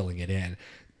and you're filling it in.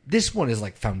 This one is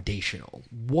like foundational.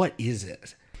 What is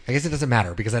it? I guess it doesn't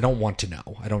matter because I don't want to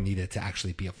know. I don't need it to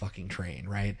actually be a fucking train,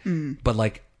 right? But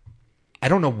like, I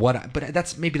don't know what. But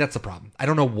that's the problem. I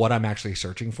don't know what I'm actually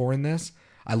searching for in this.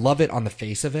 I love it on the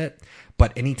face of it,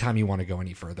 but anytime you want to go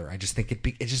any further, I just think it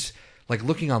just like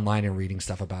looking online and reading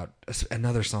stuff about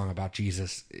another song about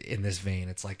Jesus in this vein.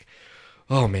 It's like,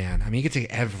 oh man, I mean, you could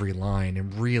take every line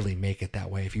and really make it that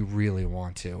way if you really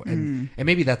want to, and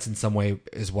maybe that's in some way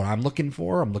is what I'm looking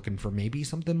for. I'm looking for maybe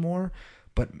something more,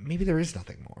 but maybe there is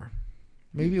nothing more.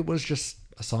 Maybe it was just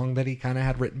a song that he kind of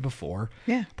had written before,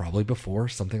 probably before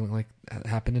something like that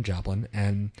happened in Joplin,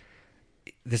 and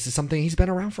this is something he's been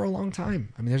around for a long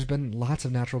time. I mean, there's been lots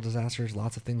of natural disasters,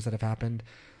 lots of things that have happened.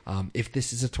 If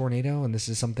this is a tornado and this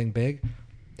is something big,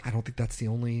 I don't think that's the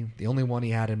only one he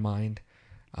had in mind.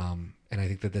 And I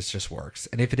think that this just works.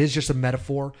 And if it is just a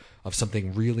metaphor of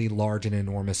something really large and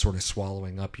enormous sort of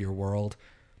swallowing up your world,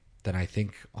 then I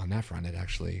think on that front,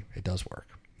 it does work.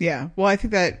 Yeah. Well, I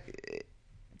think that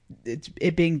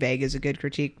it being vague is a good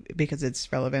critique because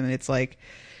it's relevant and it's like,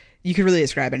 you could really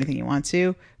describe anything you want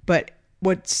to, but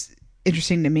what's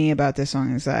interesting to me about this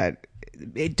song is that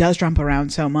it does jump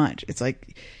around so much. It's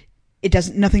like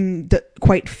nothing that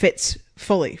quite fits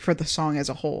fully for the song as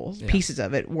a whole. Yeah. Pieces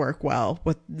of it work well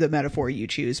with the metaphor you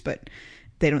choose, but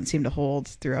they don't seem to hold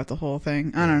throughout the whole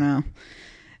thing. I don't know.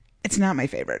 It's not my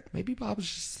favorite. Maybe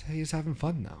he's having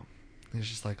fun though. He's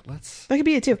just like, that could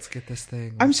be it too. Let's get this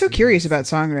thing. I'm so curious about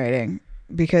songwriting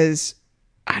because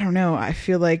I don't know. I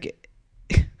feel like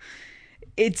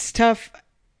it's tough.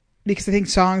 Because I think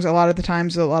songs, a lot of the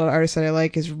times, a lot of artists that I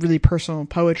like is really personal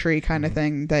poetry kind of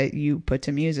thing that you put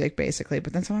to music, basically.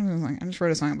 But then sometimes I'm like, I just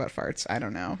wrote a song about farts. I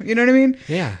don't know. You know what I mean?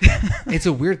 Yeah. It's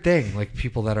a weird thing. Like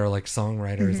people that are like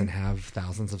songwriters and have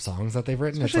thousands of songs that they've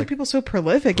written. Especially it's like people so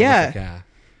prolific. Yeah.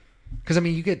 Because I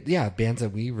mean, you get, bands that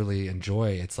we really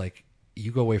enjoy. It's like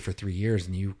you go away for 3 years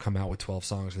and you come out with 12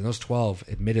 songs. And those 12,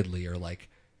 admittedly, are like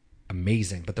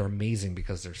amazing. But they're amazing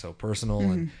because they're so personal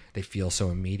and they feel so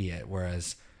immediate.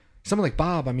 Whereas someone like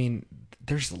Bob, I mean,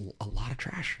 there's a lot of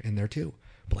trash in there too.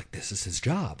 But like, this is his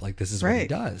job. Like, this is what he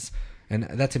does. And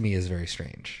that to me is very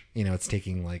strange. It's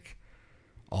taking like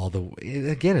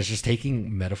it's just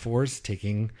taking metaphors,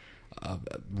 taking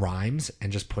rhymes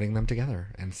and just putting them together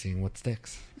and seeing what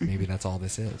sticks. Maybe that's all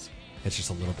this is. It's just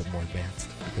a little bit more advanced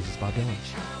because it's Bob Dylan.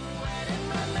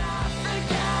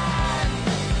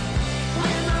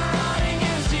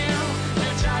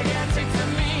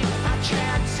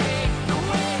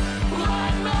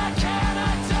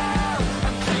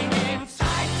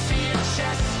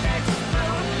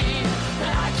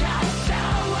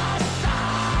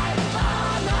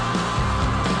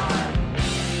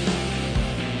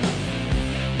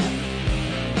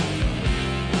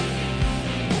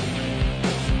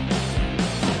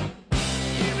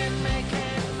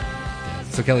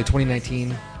 So, Kelly,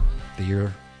 2019, the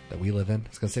year that we live in. I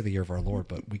was going to say the year of our Lord,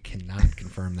 but we cannot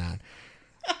confirm that.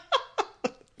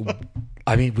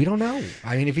 I mean, we don't know.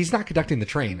 I mean, if he's not conducting the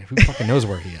train, who fucking knows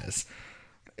where he is?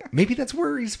 Maybe that's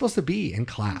where he's supposed to be, in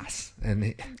class.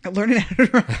 And learning how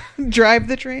to drive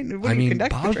the train. I mean,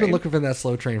 Bob's been looking for that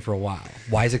slow train for a while.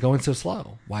 Why is it going so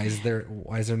slow? Why is there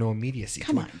no immediacy?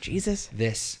 Come on, Jesus.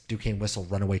 This Duquesne Whistle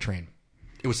runaway train.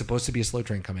 It was supposed to be a slow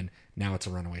train coming. Now it's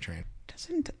a runaway train.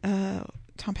 Doesn't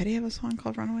Tom Petty have a song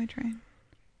called Runaway Train?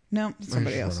 No, it's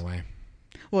somebody else. Runaway.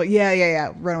 Well,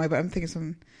 yeah, Runaway, but I'm thinking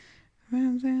some...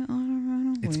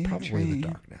 It's probably train. The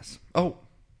Darkness. Oh.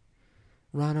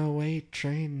 Runaway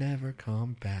train, never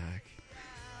come back.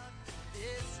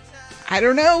 I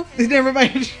don't know. Never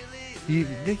mind. You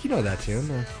know that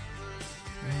tune.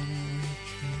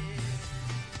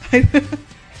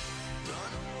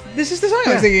 This is the song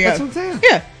I was thinking that's of. what I'm saying.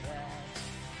 Yeah.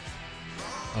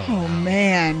 Oh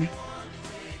man.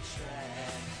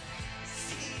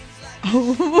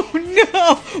 Oh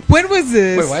no. When was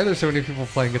this? Wait, why are there so many people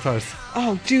playing guitars?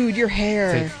 Oh, dude, your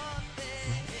hair.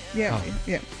 See? Yeah, Oh.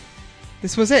 yeah.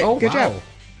 This was it. Oh, Good wow. job.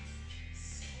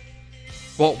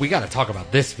 Well, we got to talk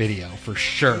about this video for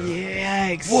sure.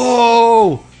 Yikes.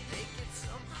 Whoa!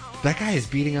 That guy is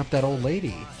beating up that old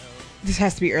lady. This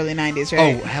has to be early 90s,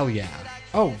 right? Oh, hell yeah.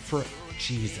 Oh, for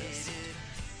Jesus.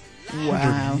 Wow.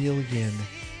 100 million.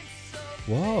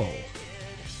 Whoa.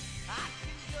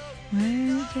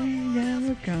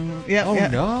 Yeah. Oh,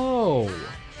 no.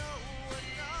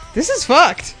 This is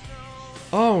fucked.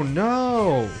 Oh,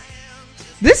 no.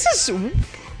 This is...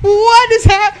 What is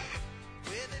happening?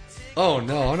 Oh,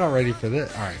 no. I'm not ready for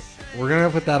this. All right. We're going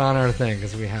to put that on our thing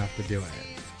because we have to do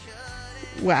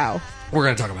it. Wow. We're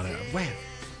going to talk about it. Man,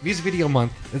 music video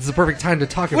month. This is the perfect time to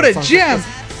talk What about a songs gem. like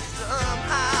this.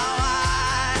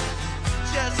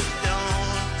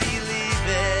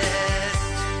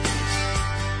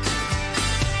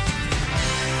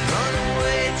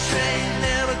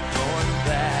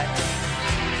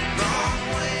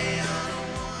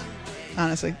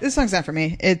 Honestly, this song's not for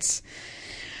me. I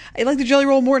like the Jelly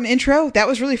Roll Morton intro. That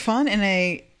was really fun, and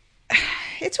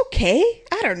it's okay.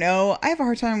 I don't know. I have a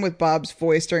hard time with Bob's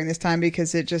voice during this time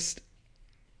because it just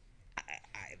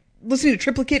listening to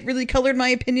Triplicate really colored my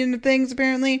opinion of things.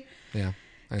 Apparently, Yeah.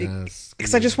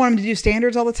 because I just want him to do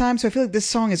standards all the time. So I feel like this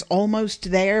song is almost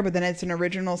there, but then it's an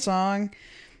original song,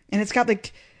 and it's got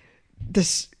like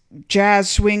this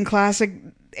jazz swing classic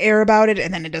air about it,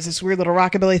 and then it does this weird little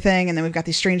rockabilly thing, and then we've got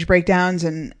these strange breakdowns,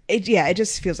 and it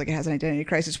just feels like it has an identity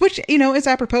crisis, which, is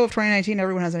apropos of 2019.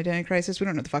 Everyone has an identity crisis. We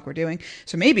don't know what the fuck we're doing,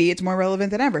 so maybe it's more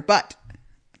relevant than ever, but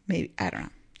maybe, I don't know.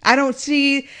 I don't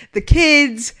see the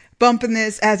kids bumping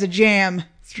this as a jam.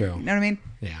 It's true. You know what I mean?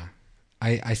 Yeah.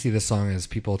 I see this song as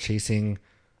people chasing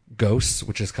ghosts,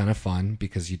 which is kind of fun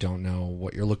because you don't know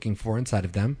what you're looking for inside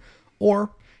of them,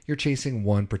 or you're chasing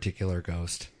one particular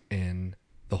ghost in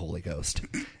the Holy Ghost,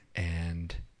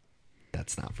 and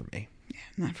that's not for me. Yeah,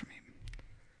 not for me.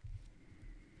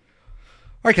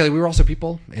 All right, Kelly, we were also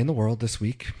people in the world this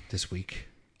week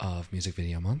of Music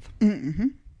Video Month. Mm-hmm.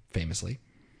 Famously,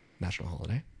 national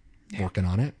holiday. Yeah. Working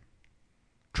on it.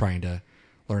 Trying to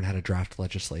learn how to draft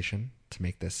legislation to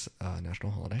make this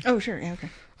national holiday. Oh, sure. Yeah, okay.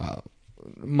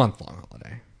 Month-long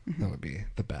holiday. Mm-hmm. That would be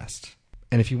the best.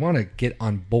 And if you want to get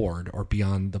on board or be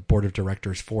on the board of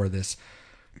directors for this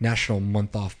National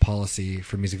Month Off policy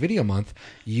for Music Video Month,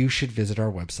 you should visit our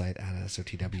website at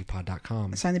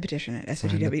sotwpod.com. Sign the petition at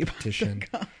Sign the sotwpod.com. petition.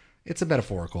 It's a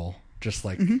metaphorical, just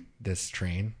like this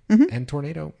train and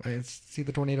tornado. See,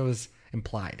 the tornado is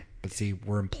implied, but see,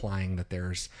 we're implying that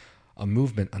there's a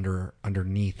movement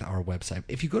underneath our website.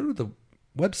 If you go to the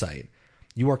website,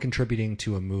 you are contributing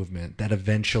to a movement that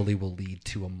eventually will lead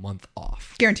to a month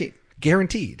off.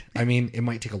 Guaranteed. I mean, it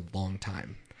might take a long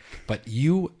time. But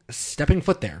you stepping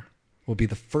foot there will be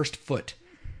the first foot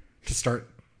to start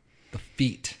the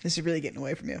feet This is really getting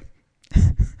away from you.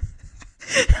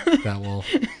 that will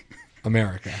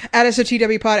America. At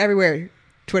SOTWpod everywhere.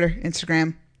 Twitter,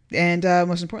 Instagram, and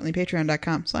most importantly,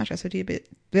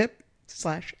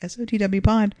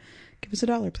 patreon.com/SOTWpod. Give us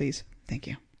 $1, please. Thank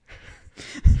you.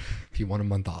 If you want a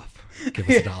month off, give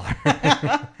us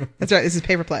 $1. That's right. This is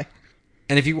pay for play.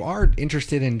 And if you are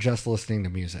interested in just listening to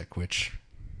music, which...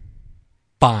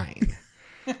 fine.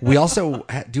 We also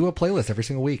do a playlist every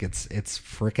single week. It's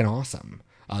freaking awesome.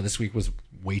 This week was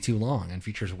way too long and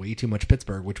features way too much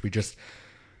Pittsburgh, which we just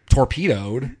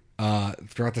torpedoed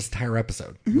throughout this entire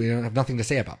episode. Mm-hmm. We don't have nothing to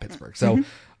say about Pittsburgh. So,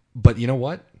 but you know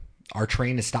what? Our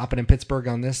train is stopping in Pittsburgh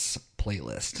on this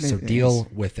playlist. So deal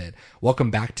with it.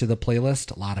 Welcome back to the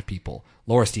playlist. A lot of people.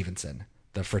 Laura Stevenson,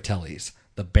 the Fratellis,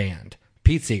 the band,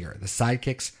 Pete Seeger, the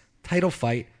Sidekicks, Title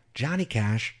Fight, Johnny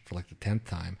Cash for like the 10th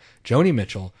time, Joni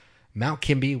Mitchell, Mount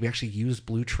Kimby. We actually used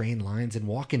Blue Train lines in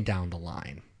Walking Down the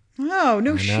Line. Oh,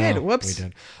 no I know, shit. Whoops. We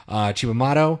did.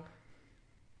 Chibamato,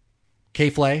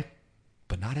 K-Flay,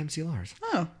 but not MC Lars.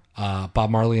 Oh. Bob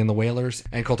Marley and the Wailers,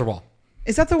 and Colter Wall.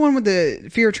 Is that the one with the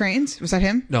Fear Trains? Was that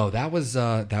him? No, that was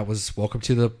Welcome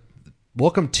to the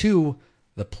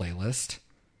Playlist.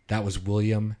 That was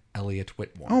William Elliott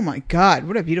Whitmore. Oh my God.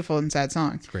 What a beautiful and sad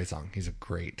song. It's a great song. He's a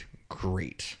great,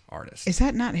 great artist. Is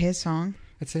that not his song?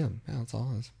 It's him. Yeah, that's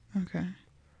all it is. Okay.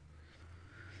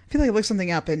 I feel like I looked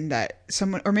something up and that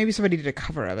someone, or maybe somebody did a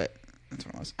cover of it. That's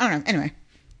what it was. I don't know. Anyway.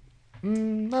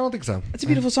 I don't think so. It's a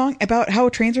beautiful song about how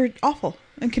trains are awful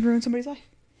and can ruin somebody's life.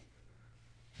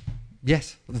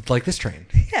 Yes, like this train.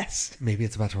 Yes. Maybe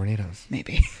it's about tornadoes.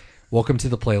 Maybe. Welcome to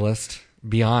the Playlist.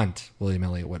 Beyond William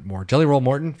Elliott Whitmore. Jelly Roll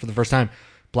Morton for the first time.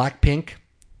 Blackpink.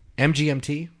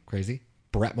 MGMT. Crazy.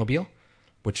 Bretmobile.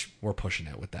 Which we're pushing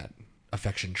it with that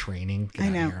affection training. Get I out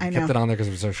of know, here. I Kept know. it on there because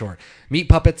it was so short. Meat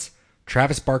Puppets.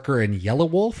 Travis Barker and Yellow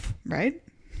Wolf. Right?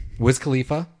 Wiz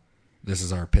Khalifa. This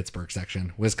is our Pittsburgh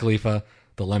section. Wiz Khalifa.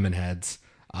 The Lemonheads.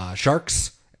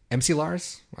 Sharks. MC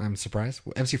Lars. I'm surprised.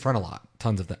 MC Front a lot.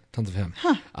 Tons of him.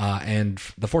 And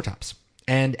the Four Tops.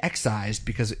 And excised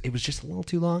because it was just a little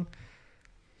too long.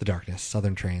 The Darkness.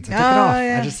 Southern Trains. I took it off.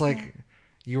 Yeah. I just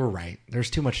you were right. There's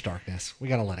too much darkness. We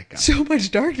got to let it go. So much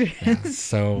darkness. Yeah,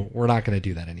 so we're not going to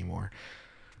do that anymore.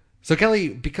 So Kelly,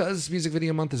 because Music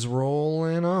Video Month is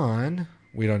rolling on,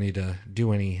 we don't need to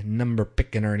do any number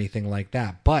picking or anything like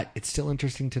that. But it's still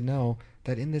interesting to know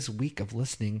that in this week of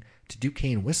listening to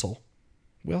Duquesne Whistle,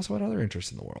 we also had other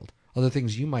interests in the world. Other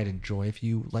things you might enjoy if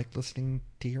you like listening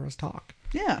to hear us talk.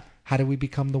 Yeah. How do we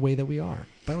become the way that we are?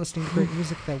 By listening to great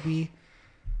music that we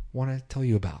want to tell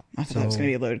you about. I thought that was going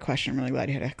to be a loaded question. I'm really glad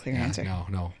you had a clear answer. No.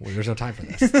 Well, there's no time for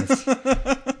this.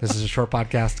 This is a short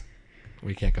podcast.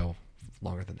 We can't go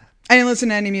longer than that. I didn't listen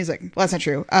to any music. Well, that's not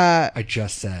true. I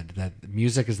just said that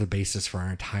music is the basis for our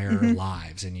entire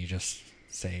lives, and you just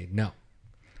say no.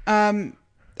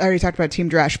 I already talked about Team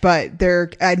Dresch, but their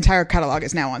entire catalog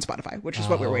is now on Spotify, which is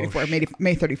what we were waiting for.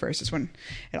 May 31st is when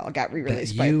it all got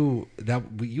re-released. You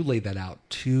laid that out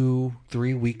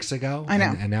 2-3 weeks ago. I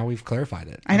know. And now we've clarified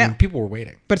it. I know. mean, people were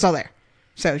waiting. But it's all there.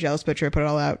 So Jealous Butcher put it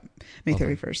all out May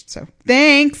 31st. So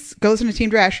thanks. Go listen to Team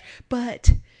Dresch.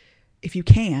 But if you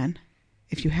can,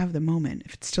 if you have the moment,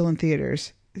 if it's still in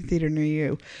theaters, theater near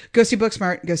you, go see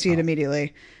Booksmart. Go see it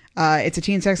immediately. It's a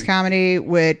teen sex comedy,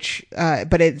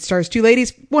 but it stars two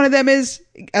ladies. One of them is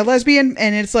a lesbian,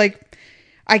 and it's like,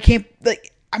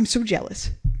 I'm so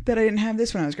jealous that I didn't have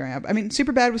this when I was growing up. I mean,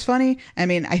 Superbad was funny. I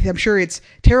mean, I'm sure it's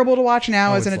terrible to watch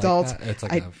now as an It's adult. Like that? It's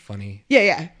like a funny.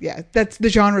 Yeah. That's the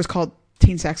genre is called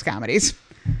teen sex comedies.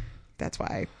 That's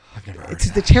why I've never heard it's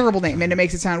of the that. terrible name, and it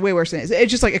makes it sound way worse than it is. It's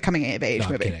just like a coming of age No,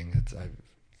 I'm movie. kidding.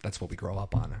 That's what we grow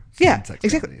up on. Yeah, Sex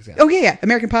exactly. comedies, yeah. Oh yeah,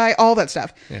 American Pie, all that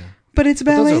stuff. Yeah. But it's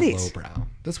about Those ladies. are lowbrow.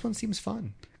 This one seems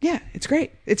fun. Yeah, it's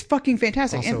great. It's fucking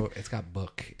fantastic. Also, And it's got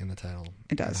book in the title.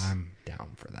 It does. And I'm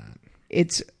down for that.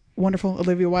 it's wonderful.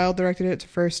 Olivia Wilde directed it. It's her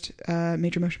first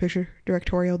major motion picture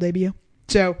directorial debut.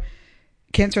 So,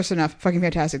 can't stress enough. Fucking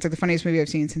fantastic. It's like the funniest movie I've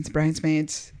seen since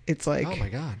Bridesmaids. It's like, Oh my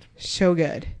god. so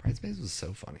good. Bridesmaids was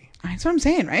so funny. That's what I'm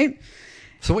saying, right?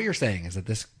 So what you're saying is that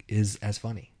this is as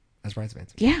funny as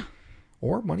Bridesmaids. Yeah.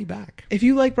 Or Money Back. If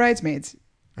you like Bridesmaids,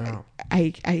 I don't know.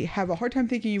 I have a hard time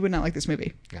thinking you would not like this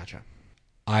movie. Gotcha.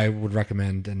 I would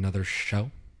recommend another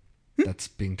show that's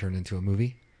being turned into a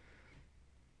movie.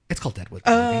 It's called Deadwood.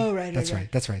 The movie. Right. That's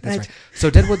right. So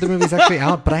Deadwood the movie is actually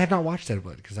out, but I have not watched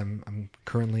Deadwood because I'm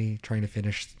currently trying to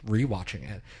finish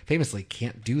rewatching it. Famously,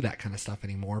 can't do that kind of stuff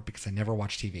anymore because I never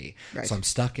watch TV. Right. So I'm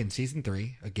stuck in season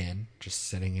 3 again, just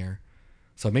sitting here.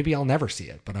 So maybe I'll never see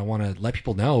it, but I want to let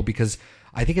people know because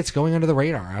I think it's going under the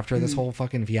radar after this whole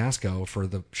fucking fiasco for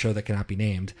the show that cannot be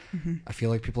named. I feel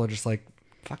like people are just like,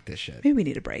 fuck this shit. Maybe we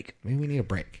need a break. Maybe we need a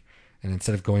break. And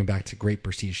instead of going back to great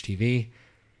prestige TV,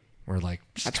 we're like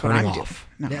just That's what turning I'm doing. off.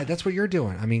 No. Yeah, that's what you're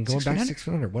doing. I mean, going back to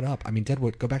 600. What up? I mean,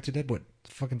 Deadwood. Go back to Deadwood.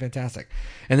 It's fucking fantastic.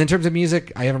 And then in terms of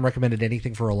music, I haven't recommended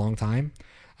anything for a long time.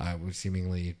 We've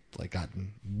seemingly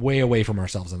gotten way away from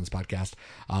ourselves on this podcast.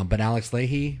 But Alex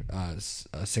Leahy,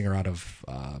 a singer out of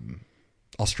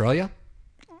Australia,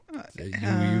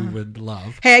 you would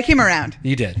love. Hey, I came around.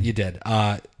 You did.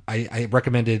 I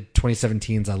recommended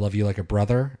 2017's "I Love You Like a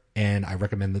Brother," and I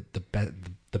recommend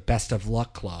the Best of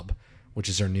Luck Club, which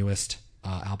is her newest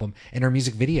album. And her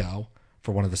music video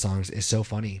for one of the songs is so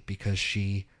funny because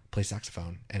she plays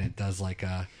saxophone, and it does like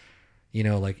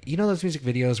those music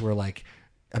videos where like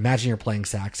imagine you're playing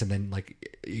sax and then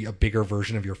like a bigger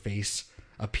version of your face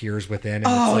appears within. And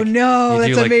Oh, it's like, no, you that's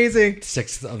do, like, amazing.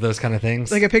 6 of those kind of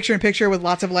things. Like a picture-in-picture with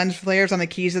lots of lens flares on the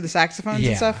keys of the saxophones Yeah,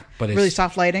 and stuff. but it's- really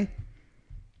soft lighting.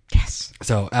 Yes.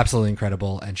 So absolutely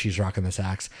incredible, and she's rocking the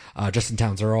sax. Justin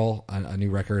Townes Earl, a new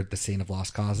record, The Saint of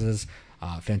Lost Causes,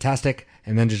 fantastic.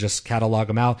 And then to just catalog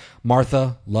them out,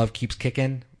 Martha, Love Keeps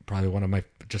Kicking, probably one of my,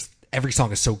 just every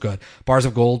song is so good. Bars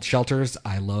of Gold, Shelters,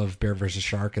 I love Bear vs.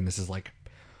 Shark, and this is like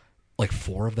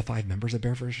 4 of the 5 members of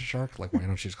Bear vs. Shark. Like, why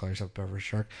don't you just call yourself Bear vs.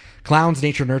 Shark? Clowns,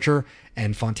 Nature Nurture,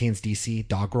 and Fontaine's DC,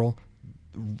 Doggerel.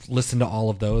 Listen to all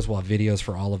of those. We'll have videos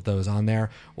for all of those on there.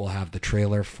 We'll have the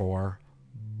trailer for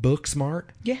Booksmart.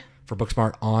 Yeah. For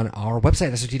Booksmart on our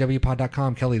website,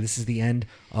 SOTWpod.com. Kelly, this is the end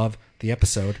of the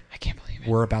episode. I can't believe it.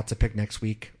 We're about to pick next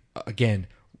week. Again,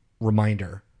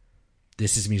 reminder,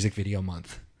 this is Music Video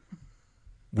Month.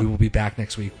 We will be back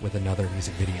next week with another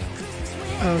music video.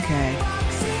 Okay.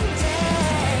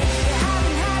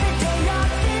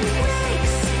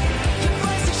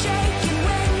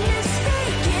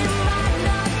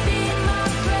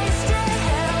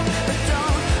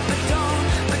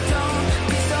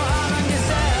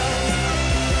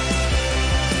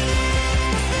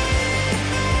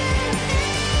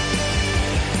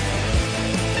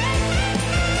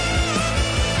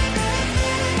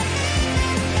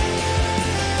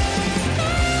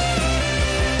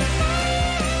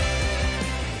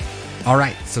 All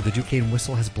right, so the Duquesne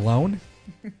whistle has blown,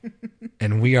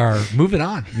 and we are moving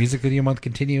on. Music Video Month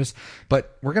continues,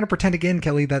 but we're going to pretend again,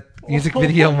 Kelly, that Music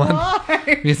Video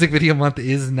Month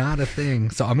is not a thing.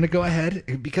 So I'm going to go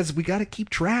ahead, because we got to keep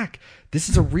track. This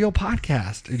is a real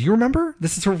podcast. Do you remember?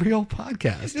 This is a real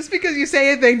podcast. Just because you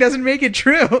say a thing doesn't make it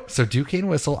true. So Duquesne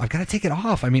whistle, I've got to take it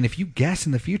off. I mean, if you guess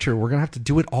in the future, we're going to have to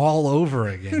do it all over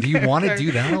again. Do you want to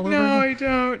do that all over No, again? I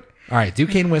don't. All right,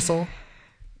 Duquesne whistle,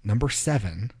 number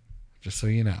 7. Just so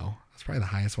you know, that's probably the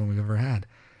highest one we've ever had,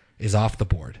 is off the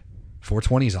board.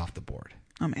 420 is off the board.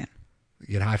 Oh, man.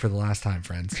 Get high for the last time,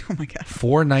 friends. Oh, my God.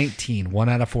 419. 1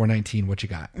 out of 419. What you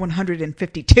got?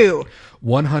 152.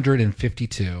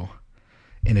 152.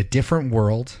 In a different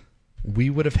world,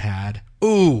 we would have had...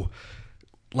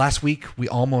 Last week, we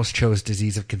almost chose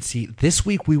Disease of Conceit. This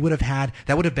week, we would have had...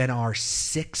 That would have been our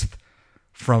 6th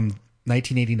from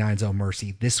 1989's Oh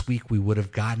Mercy. This week, we would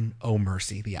have gotten Oh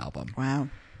Mercy, the album. Wow.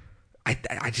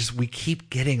 We keep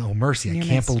getting Oh Mercy. I Near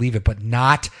can't miss. believe it, but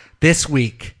not this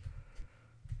week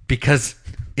because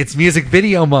it's Music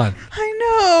Video Month. I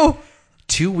know.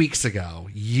 2 weeks ago,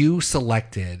 you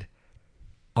selected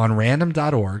on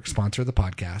random.org, sponsor of the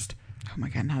podcast, Oh, my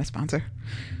God. Not a sponsor.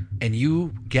 and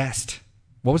you guessed,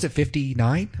 what was it,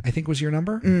 59? I think was your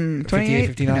number? 28? 58,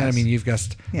 59. Who I knows? mean, you've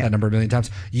guessed Yeah. that number a million times.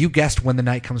 You guessed When the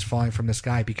Night Comes Falling from the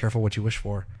Sky. Be careful what you wish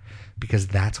for, because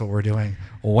that's what we're doing.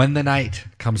 When the Night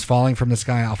Comes Falling from the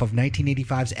Sky off of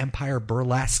 1985's Empire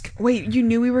Burlesque. Wait, you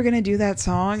knew we were going to do that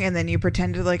song and then you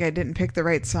pretended like I didn't pick the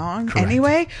right song Correct.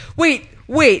 anyway?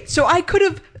 Wait. So I could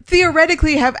have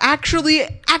theoretically have actually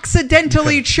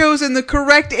accidentally chosen the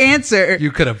correct answer.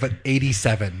 You could have, but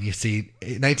 87. You see,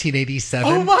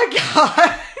 1987 Oh my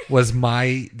God. was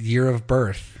my year of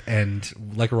birth, and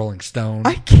like a Rolling Stone.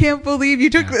 I can't believe you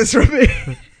took this from me.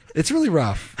 It's really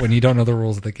rough when you don't know the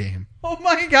rules of the game. Oh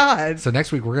my God. So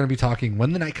next week, we're going to be talking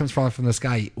When the Night Comes Falling from the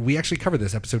Sky. We actually covered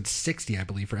this, episode 60, I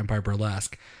believe, for Empire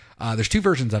Burlesque. There's 2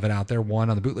 versions of it out there. One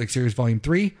on the Bootleg Series, Volume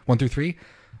 3, 1 through 3.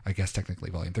 I guess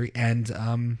technically Volume 3.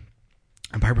 And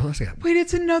Empire Burlesque. Wait,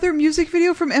 it's another music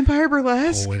video from Empire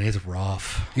Burlesque? Oh, it is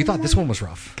rough. You thought this one was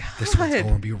rough. This one's God.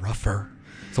 going to be rougher.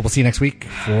 So we'll see you next week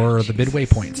for the midway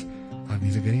point of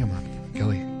Music Video Month.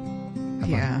 Kelly. have fun.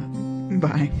 Yeah.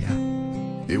 Bye. Yeah.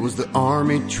 It was the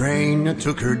army train that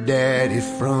took her daddy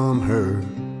from her.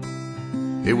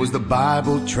 It was the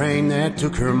Bible train that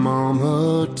took her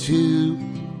mama too.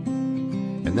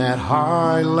 And that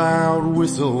high, loud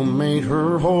whistle made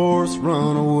her horse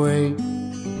run away.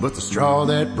 But the straw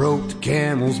that broke the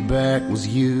camel's back was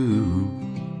you.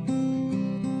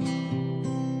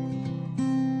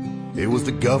 It was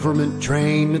the government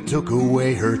train that took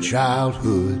away her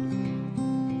childhood.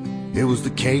 It was the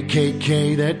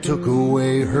KKK that took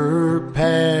away her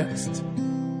past.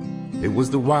 It was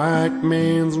the white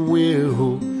man's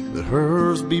will that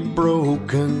hers be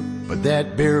broken, but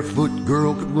that barefoot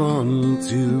girl could run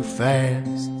too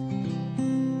fast.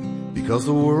 Because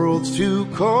the world's too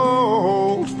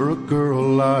cold for a girl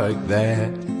like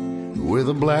that, with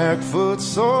a Blackfoot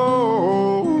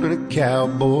soul and a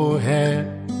cowboy hat.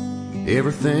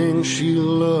 Everything she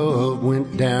loved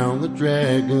went down the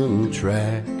dragon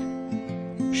track.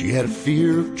 She had a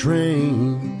fear of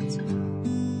trains.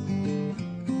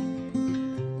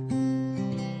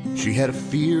 She had a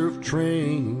fear of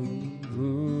trains.